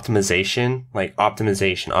for optimization, like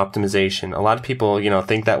optimization. A lot of people,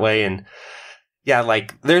 think that way, and yeah,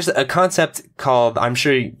 like there's a concept called, I'm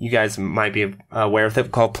sure you guys might be aware of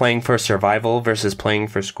it, called playing for survival versus playing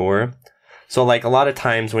for score. So like a lot of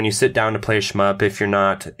times when you sit down to play shmup, if you're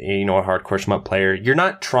not, a hardcore shmup player, you're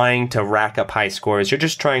not trying to rack up high scores. You're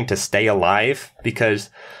just trying to stay alive, because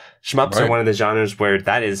shmups are one of the genres where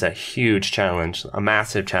that is a huge challenge, a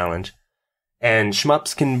massive challenge. And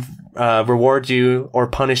shmups can reward you or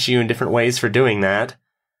punish you in different ways for doing that.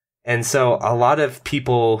 And so a lot of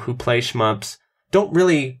people who play shmups don't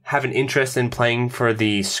really have an interest in playing for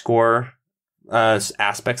the score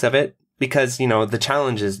aspects of it, because, the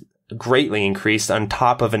challenge is greatly increased on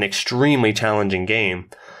top of an extremely challenging game.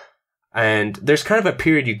 And there's kind of a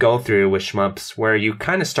period you go through with shmups where you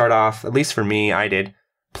kind of start off, at least for me, I did,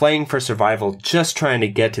 playing for survival, just trying to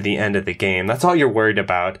get to the end of the game. That's all you're worried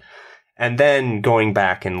about. And then going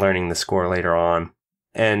back and learning the score later on.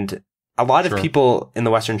 And a lot of people in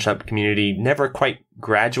the Western shmup community never quite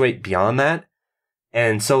graduate beyond that.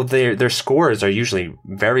 And so their scores are usually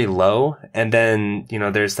very low. And then,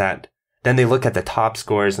 there's that. Then they look at the top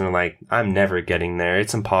scores and they're like, I'm never getting there.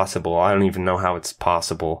 It's impossible. I don't even know how it's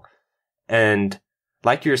possible. And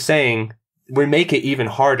like you're saying, we make it even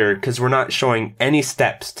harder because we're not showing any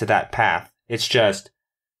steps to that path. It's just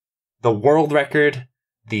the world record,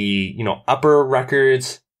 the, upper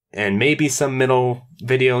records, and maybe some middle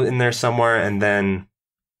video in there somewhere, and then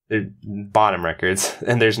the bottom records,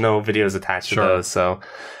 and there's no videos attached to those. So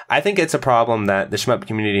I think it's a problem that the shmup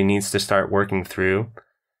community needs to start working through.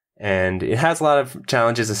 And it has a lot of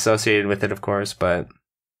challenges associated with it, of course, but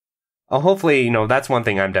hopefully, that's one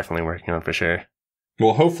thing I'm definitely working on for sure.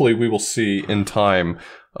 Well, hopefully we will see in time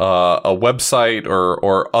a website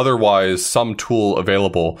or otherwise some tool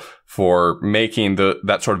available for making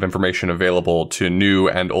that sort of information available to new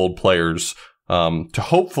and old players, to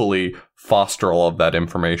hopefully foster all of that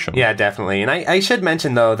information. Yeah, definitely. And I should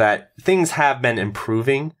mention, though, that things have been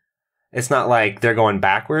improving. It's not like they're going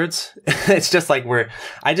backwards. It's just like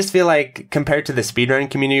I just feel like compared to the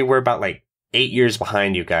speedrunning community, we're about like 8 years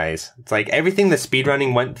behind you guys. It's like everything the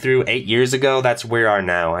speedrunning went through 8 years ago, that's where we are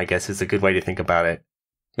now, I guess is a good way to think about it.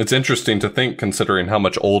 It's interesting to think, considering how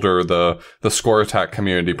much older the score attack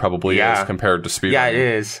community probably is compared to speedrunning. Yeah, it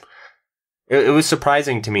is. It was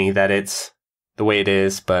surprising to me that it's the way it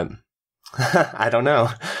is, but I don't know.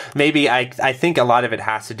 Maybe I think a lot of it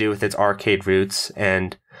has to do with its arcade roots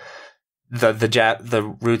and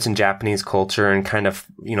the roots in Japanese culture, and kind of,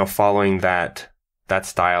 following that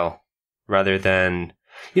style, rather than,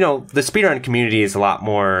 the speedrun community is a lot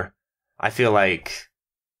more, I feel like,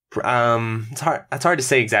 it's hard to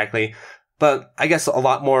say exactly, but I guess a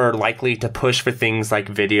lot more likely to push for things like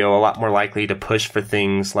video, a lot more likely to push for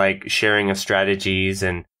things like sharing of strategies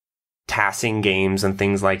and tassing games and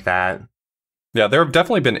things like that. Yeah, there have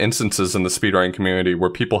definitely been instances in the speedrunning community where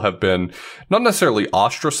people have been not necessarily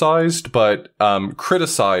ostracized, but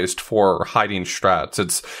criticized for hiding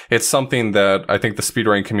strats. It's something that I think the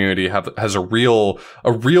speedrunning community has a real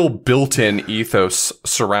built-in ethos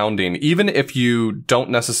surrounding, even if you don't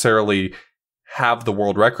necessarily have the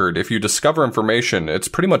world record. If you discover information, it's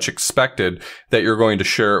pretty much expected that you're going to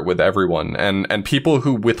share it with everyone. And people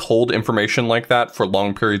who withhold information like that for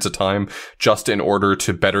long periods of time just in order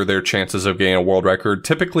to better their chances of getting a world record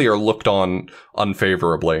typically are looked on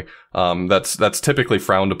unfavorably. That's typically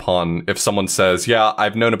frowned upon if someone says, yeah,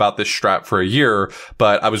 I've known about this strat for a year,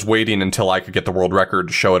 but I was waiting until I could get the world record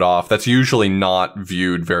to show it off. That's usually not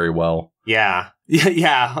viewed very well. Yeah.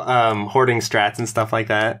 Hoarding strats and stuff like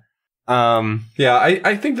that.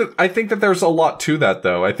 I think that there's a lot to that,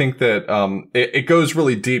 though. I think that it goes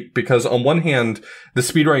really deep because on one hand, the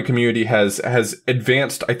speedrunning community has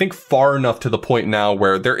advanced, I think, far enough to the point now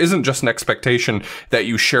where there isn't just an expectation that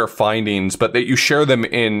you share findings, but that you share them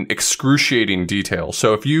in excruciating detail.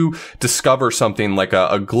 So if you discover something like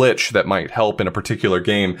a glitch that might help in a particular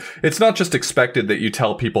game, it's not just expected that you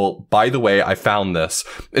tell people, by the way, I found this.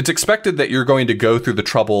 It's expected that you're going to go through the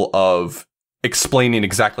trouble of explaining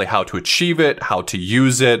exactly how to achieve it, how to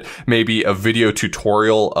use it, maybe a video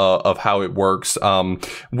tutorial of how it works.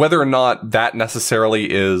 Whether or not that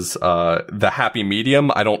necessarily is the happy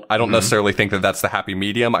medium, I don't necessarily think that that's the happy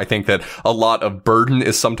medium. I think that a lot of burden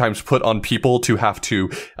is sometimes put on people to have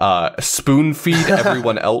to spoon feed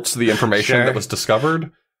everyone else the information that was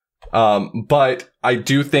discovered. But I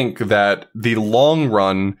do think that the long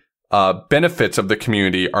run benefits of the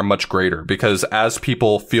community are much greater because as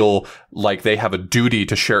people feel like they have a duty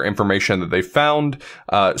to share information that they found,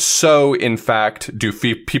 so in fact do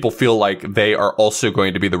people feel like they are also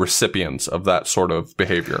going to be the recipients of that sort of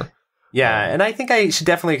behavior. Yeah, and I think I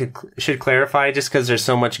should clarify just because there's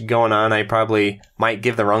so much going on. I probably might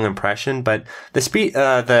give the wrong impression, but the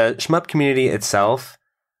shmup community itself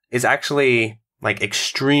is actually like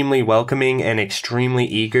extremely welcoming and extremely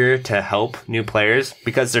eager to help new players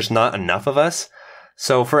because there's not enough of us.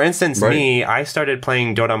 So for instance, me, I started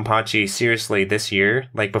playing Dodonpachi seriously this year.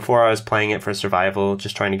 Like before I was playing it for survival,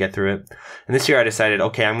 just trying to get through it. And this year I decided,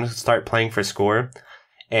 okay, I'm going to start playing for score.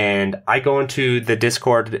 And I go into the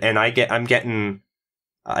Discord and I'm getting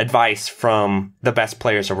advice from the best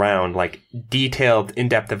players around, like detailed,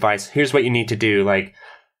 in-depth advice. Here's what you need to do. Like,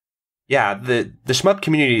 yeah, the shmup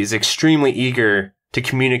community is extremely eager to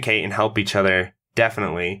communicate and help each other.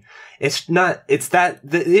 Definitely.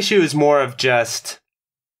 The issue is more of just,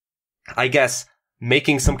 I guess,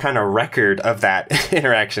 making some kind of record of that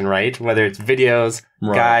interaction, right? Whether it's videos,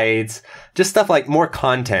 guides, just stuff like more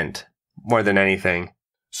content more than anything.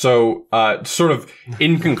 So, sort of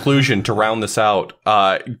in conclusion, to round this out,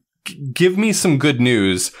 give me some good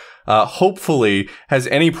news. Hopefully, has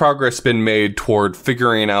any progress been made toward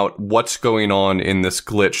figuring out what's going on in this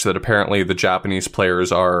glitch that apparently the Japanese players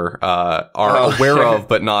are aware of,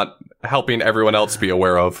 but not helping everyone else be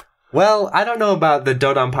aware of? Well, I don't know about the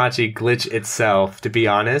Dodonpachi glitch itself, to be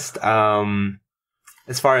honest.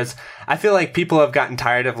 As far as, I feel like people have gotten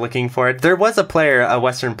tired of looking for it. There was a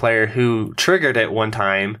Western player who triggered it one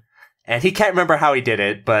time, and he can't remember how he did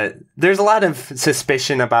it, but there's a lot of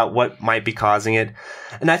suspicion about what might be causing it.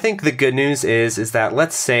 And I think the good news is that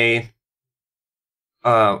let's say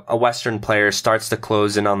a Western player starts to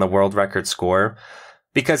close in on the world record score,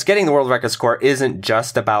 because getting the world record score isn't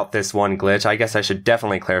just about this one glitch. I guess I should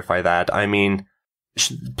definitely clarify that. I mean,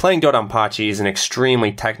 playing Dodonpachi is an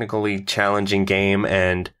extremely technically challenging game,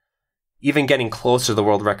 and even getting close to the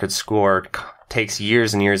world record score takes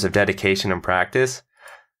years and years of dedication and practice.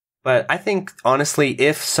 But I think, honestly,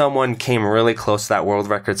 if someone came really close to that world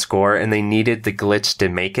record score and they needed the glitch to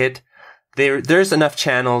make it, there's enough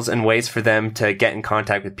channels and ways for them to get in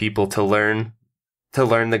contact with people to learn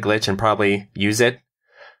the glitch and probably use it.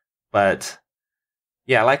 But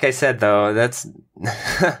yeah, like I said, though, that's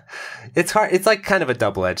it's hard. It's like kind of a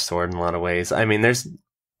double-edged sword in a lot of ways. I mean, there's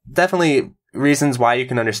definitely reasons why you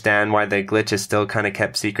can understand why the glitch is still kind of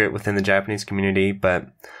kept secret within the Japanese community, but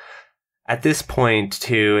at this point,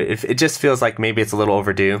 too, if it just feels like maybe it's a little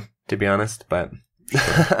overdue, to be honest. But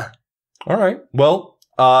all right, well,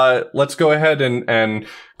 let's go ahead and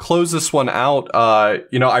close this one out. I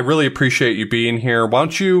really appreciate you being here. Why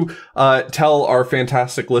don't you tell our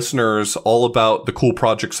fantastic listeners all about the cool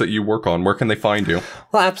projects that you work on? Where can they find you?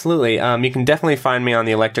 Well, absolutely. You can definitely find me on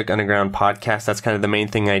the Electric Underground podcast. That's kind of the main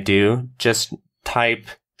thing I do. Just type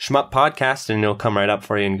Shmup podcast and it'll come right up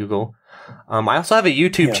for you in Google. I also have a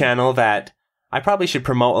YouTube channel that I probably should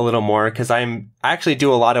promote a little more because I actually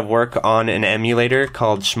do a lot of work on an emulator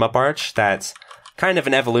called ShmupArch that's kind of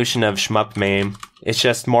an evolution of Shmup MAME. It's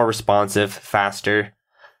just more responsive, faster,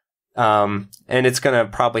 and it's going to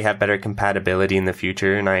probably have better compatibility in the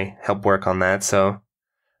future, and I help work on that, so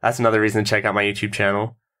that's another reason to check out my YouTube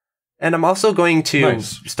channel. And I'm also going to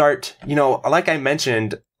start, like I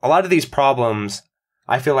mentioned, a lot of these problems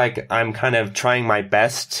I feel like I'm kind of trying my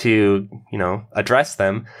best to, address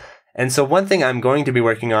them. And so one thing I'm going to be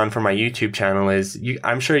working on for my YouTube channel is,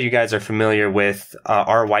 I'm sure you guys are familiar with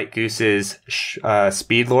R. White Goose's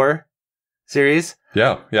Speed Lore series.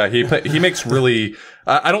 Yeah. He makes really.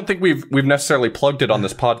 I don't think we've necessarily plugged it on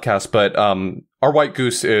this podcast, but R. White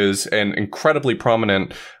Goose is an incredibly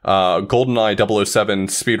prominent GoldenEye 007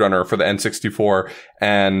 speedrunner for the N64,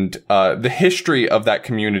 and the history of that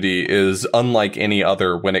community is unlike any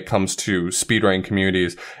other when it comes to speedrunning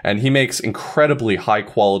communities. And he makes incredibly high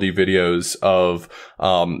quality videos of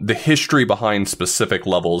the history behind specific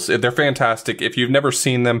levels. They're fantastic. If you've never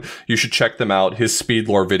seen them, you should check them out. His speed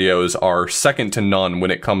lore videos are second to none when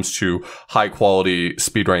it comes to high quality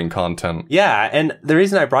speedrunning content. Yeah, and the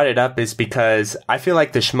reason I brought it up is because I feel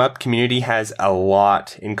like the shmup community has a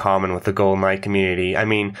lot in common with the GoldenEye community. I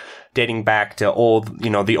mean, dating back to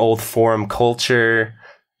the old forum culture,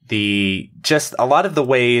 just a lot of the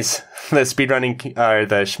ways the speedrunning or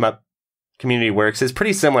the shmup community works is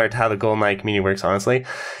pretty similar to how the GoldenEye community works, honestly.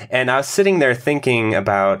 And I was sitting there thinking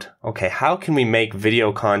about, okay, how can we make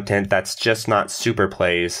video content that's just not super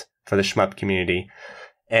plays for the shmup community?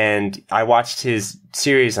 And I watched his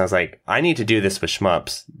series and I was like, I need to do this with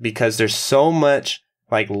shmups because there's so much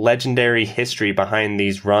like legendary history behind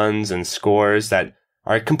these runs and scores that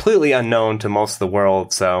are completely unknown to most of the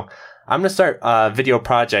world. So I'm going to start a video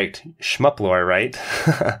project, Shmup Lore, right?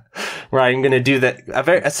 Where I'm going to do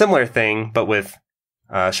a similar thing, but with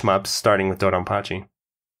shmups, starting with Dodonpachi.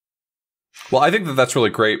 Well, I think that that's really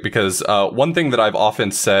great because one thing that I've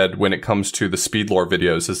often said when it comes to the speed lore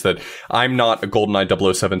videos is that I'm not a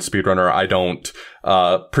GoldenEye 007 speedrunner. I don't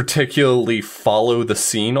particularly follow the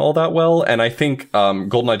scene all that well. And I think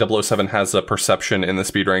GoldenEye 007 has a perception in the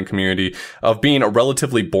speedrunning community of being a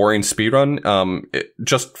relatively boring speedrun.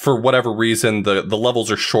 Just for whatever reason, the levels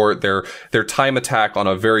are short. They're time attack on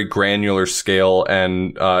a very granular scale.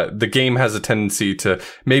 And the game has a tendency to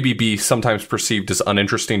maybe be sometimes perceived as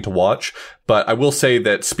uninteresting to watch. But I will say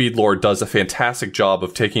that Speedlore does a fantastic job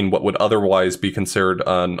of taking what would otherwise be considered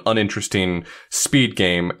an uninteresting speed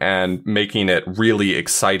game and making it really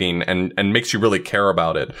exciting and makes you really care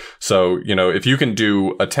about it. So, if you can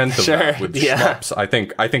do a tenth of that with shmups, I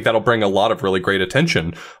think that'll bring a lot of really great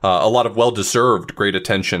attention, a lot of well-deserved great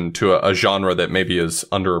attention to a genre that maybe is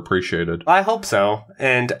underappreciated. I hope so.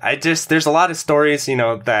 And there's a lot of stories,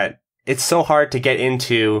 that it's so hard to get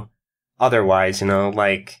into otherwise,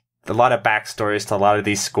 like a lot of backstories to a lot of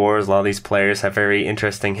these scores. A lot of these players have very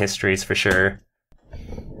interesting histories for sure.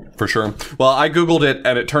 For sure. Well, I Googled it,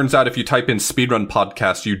 and it turns out if you type in speedrun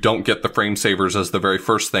podcast, you don't get the FrameSavers as the very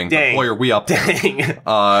first thing. Dang. But boy, are we up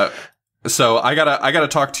there. So I gotta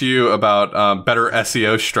talk to you about better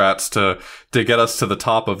SEO strats to get us to the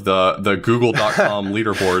top of the Google.com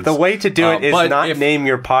leaderboards. The way to do it is not name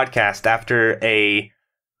your podcast after a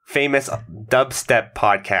famous dubstep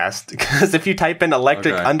podcast, because if you type in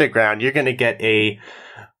Electric Underground, you're gonna get a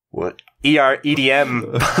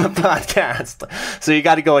EDM podcast. So you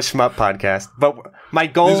got to go with Shmup podcast. But my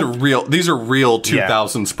goal, these are real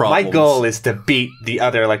 2000s problems. My goal is to beat the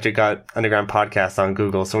other Electric Underground podcast on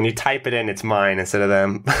Google. So when you type it in, it's mine instead of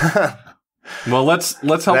them. Well, let's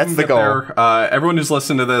help him get there. Everyone who's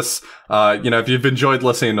listened to this, if you've enjoyed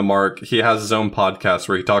listening to Mark, he has his own podcast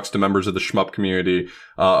where he talks to members of the shmup community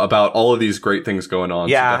about all of these great things going on.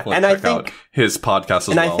 Yeah, so definitely check out his podcast as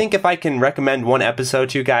well. And I think if I can recommend one episode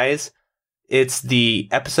to you guys, it's the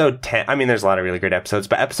episode 10. I mean, there's a lot of really great episodes,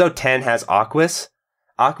 but episode 10 has Aquas.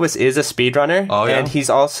 Aquas is a speedrunner, and he's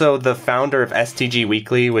also the founder of STG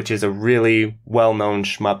Weekly, which is a really well-known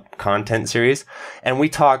shmup content series. And we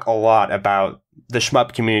talk a lot about the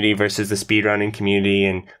shmup community versus the speedrunning community,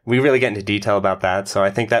 and we really get into detail about that. So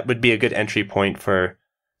I think that would be a good entry point for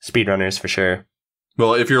speedrunners for sure.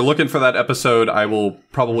 Well, if you're looking for that episode, I will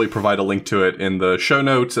probably provide a link to it in the show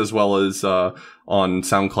notes as well as on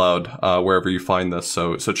SoundCloud, wherever you find this.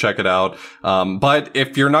 So check it out. But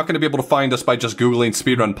if you're not going to be able to find us by just Googling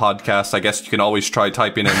Speedrun Podcast, I guess you can always try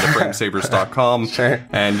typing in theframesavers.com Sure.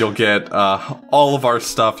 And you'll get all of our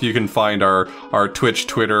stuff. You can find our Twitch,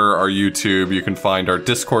 Twitter, our YouTube. You can find our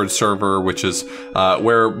Discord server, which is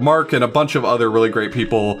where Mark and a bunch of other really great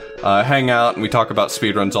people hang out, and we talk about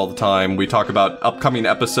speedruns all the time. We talk about upcoming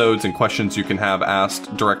episodes and questions you can have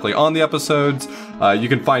asked directly on the episodes. You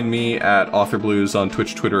can find me at Author Blues on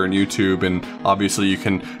Twitch, Twitter, and YouTube, and obviously you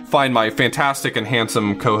can find my fantastic and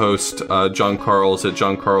handsome co-host John Carls at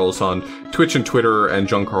John Carls on Twitch and Twitter, and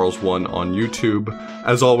John Carls1 on YouTube.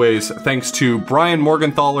 As always, thanks to Brian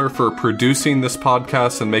Morgenthaler for producing this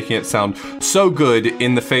podcast and making it sound so good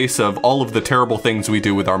in the face of all of the terrible things we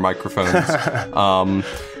do with our microphones.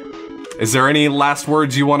 Is there any last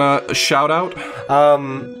words you want to shout out?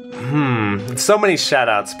 So many shout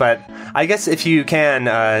outs, but I guess if you can,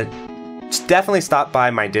 definitely stop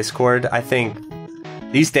by my Discord. I think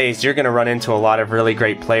these days you're going to run into a lot of really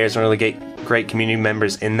great players and really great community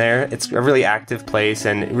members in there. It's a really active place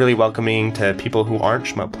and really welcoming to people who aren't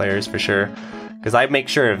shmup players for sure, because I make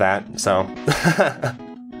sure of that, so.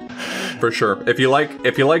 For sure. If you like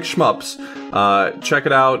shmups, check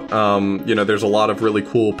it out. There's a lot of really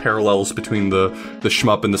cool parallels between the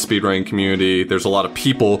shmup and the speedrunning community. There's a lot of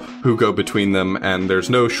people who go between them, and there's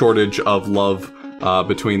no shortage of love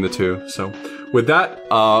between the two. So with that,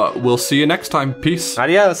 we'll see you next time. Peace.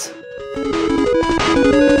 Adios.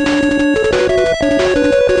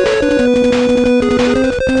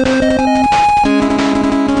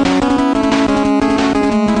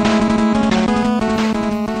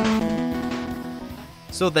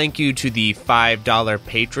 So thank you to the $5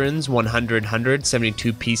 patrons,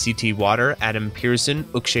 72 PCT Water, Adam Pearson,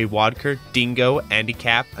 Ukshay Wadker, Dingo, Andy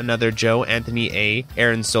Cap, Another Joe, Anthony A,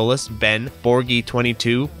 Aaron Solis, Ben,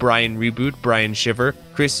 Borgie22, Brian Reboot, Brian Shiver,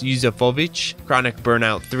 Chris Yuzefovich, Chronic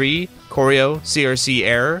Burnout 3, Choreo, CRC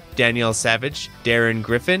Error, Danielle Savage, Darren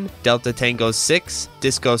Griffin, Delta Tango 6,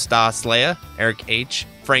 Disco Star Slayer, Eric H,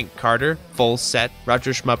 Frank Carter, Full Set,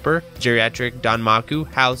 Roger Schmupper, Geriatric, Don Maku,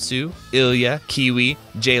 Hao Su, Ilya, Kiwi,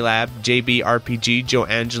 JLab, JB RPG, Joe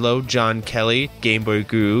Angelo, John Kelly, Gameboy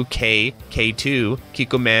Guru, K, K2,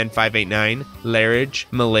 Kikoman 589, Larridge,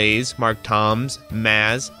 Malaise, Mark Toms,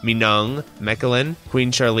 Maz, Minung, Mechalin,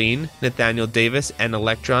 Queen Charlene, Nathaniel Davis, and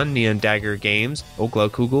Electron, Neon Dagger Games,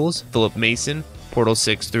 Okla Kugels, Philip Mason, Portal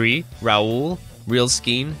 63, Raul, Real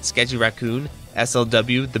Skeen, Sketchy Raccoon,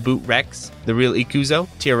 SLW, The Boot Rex, The Real Ikuzo,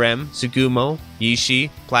 TRM, Sugumo, Yishi,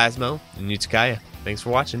 Plasmo, and Utsukaya. Thanks for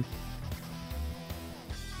watching.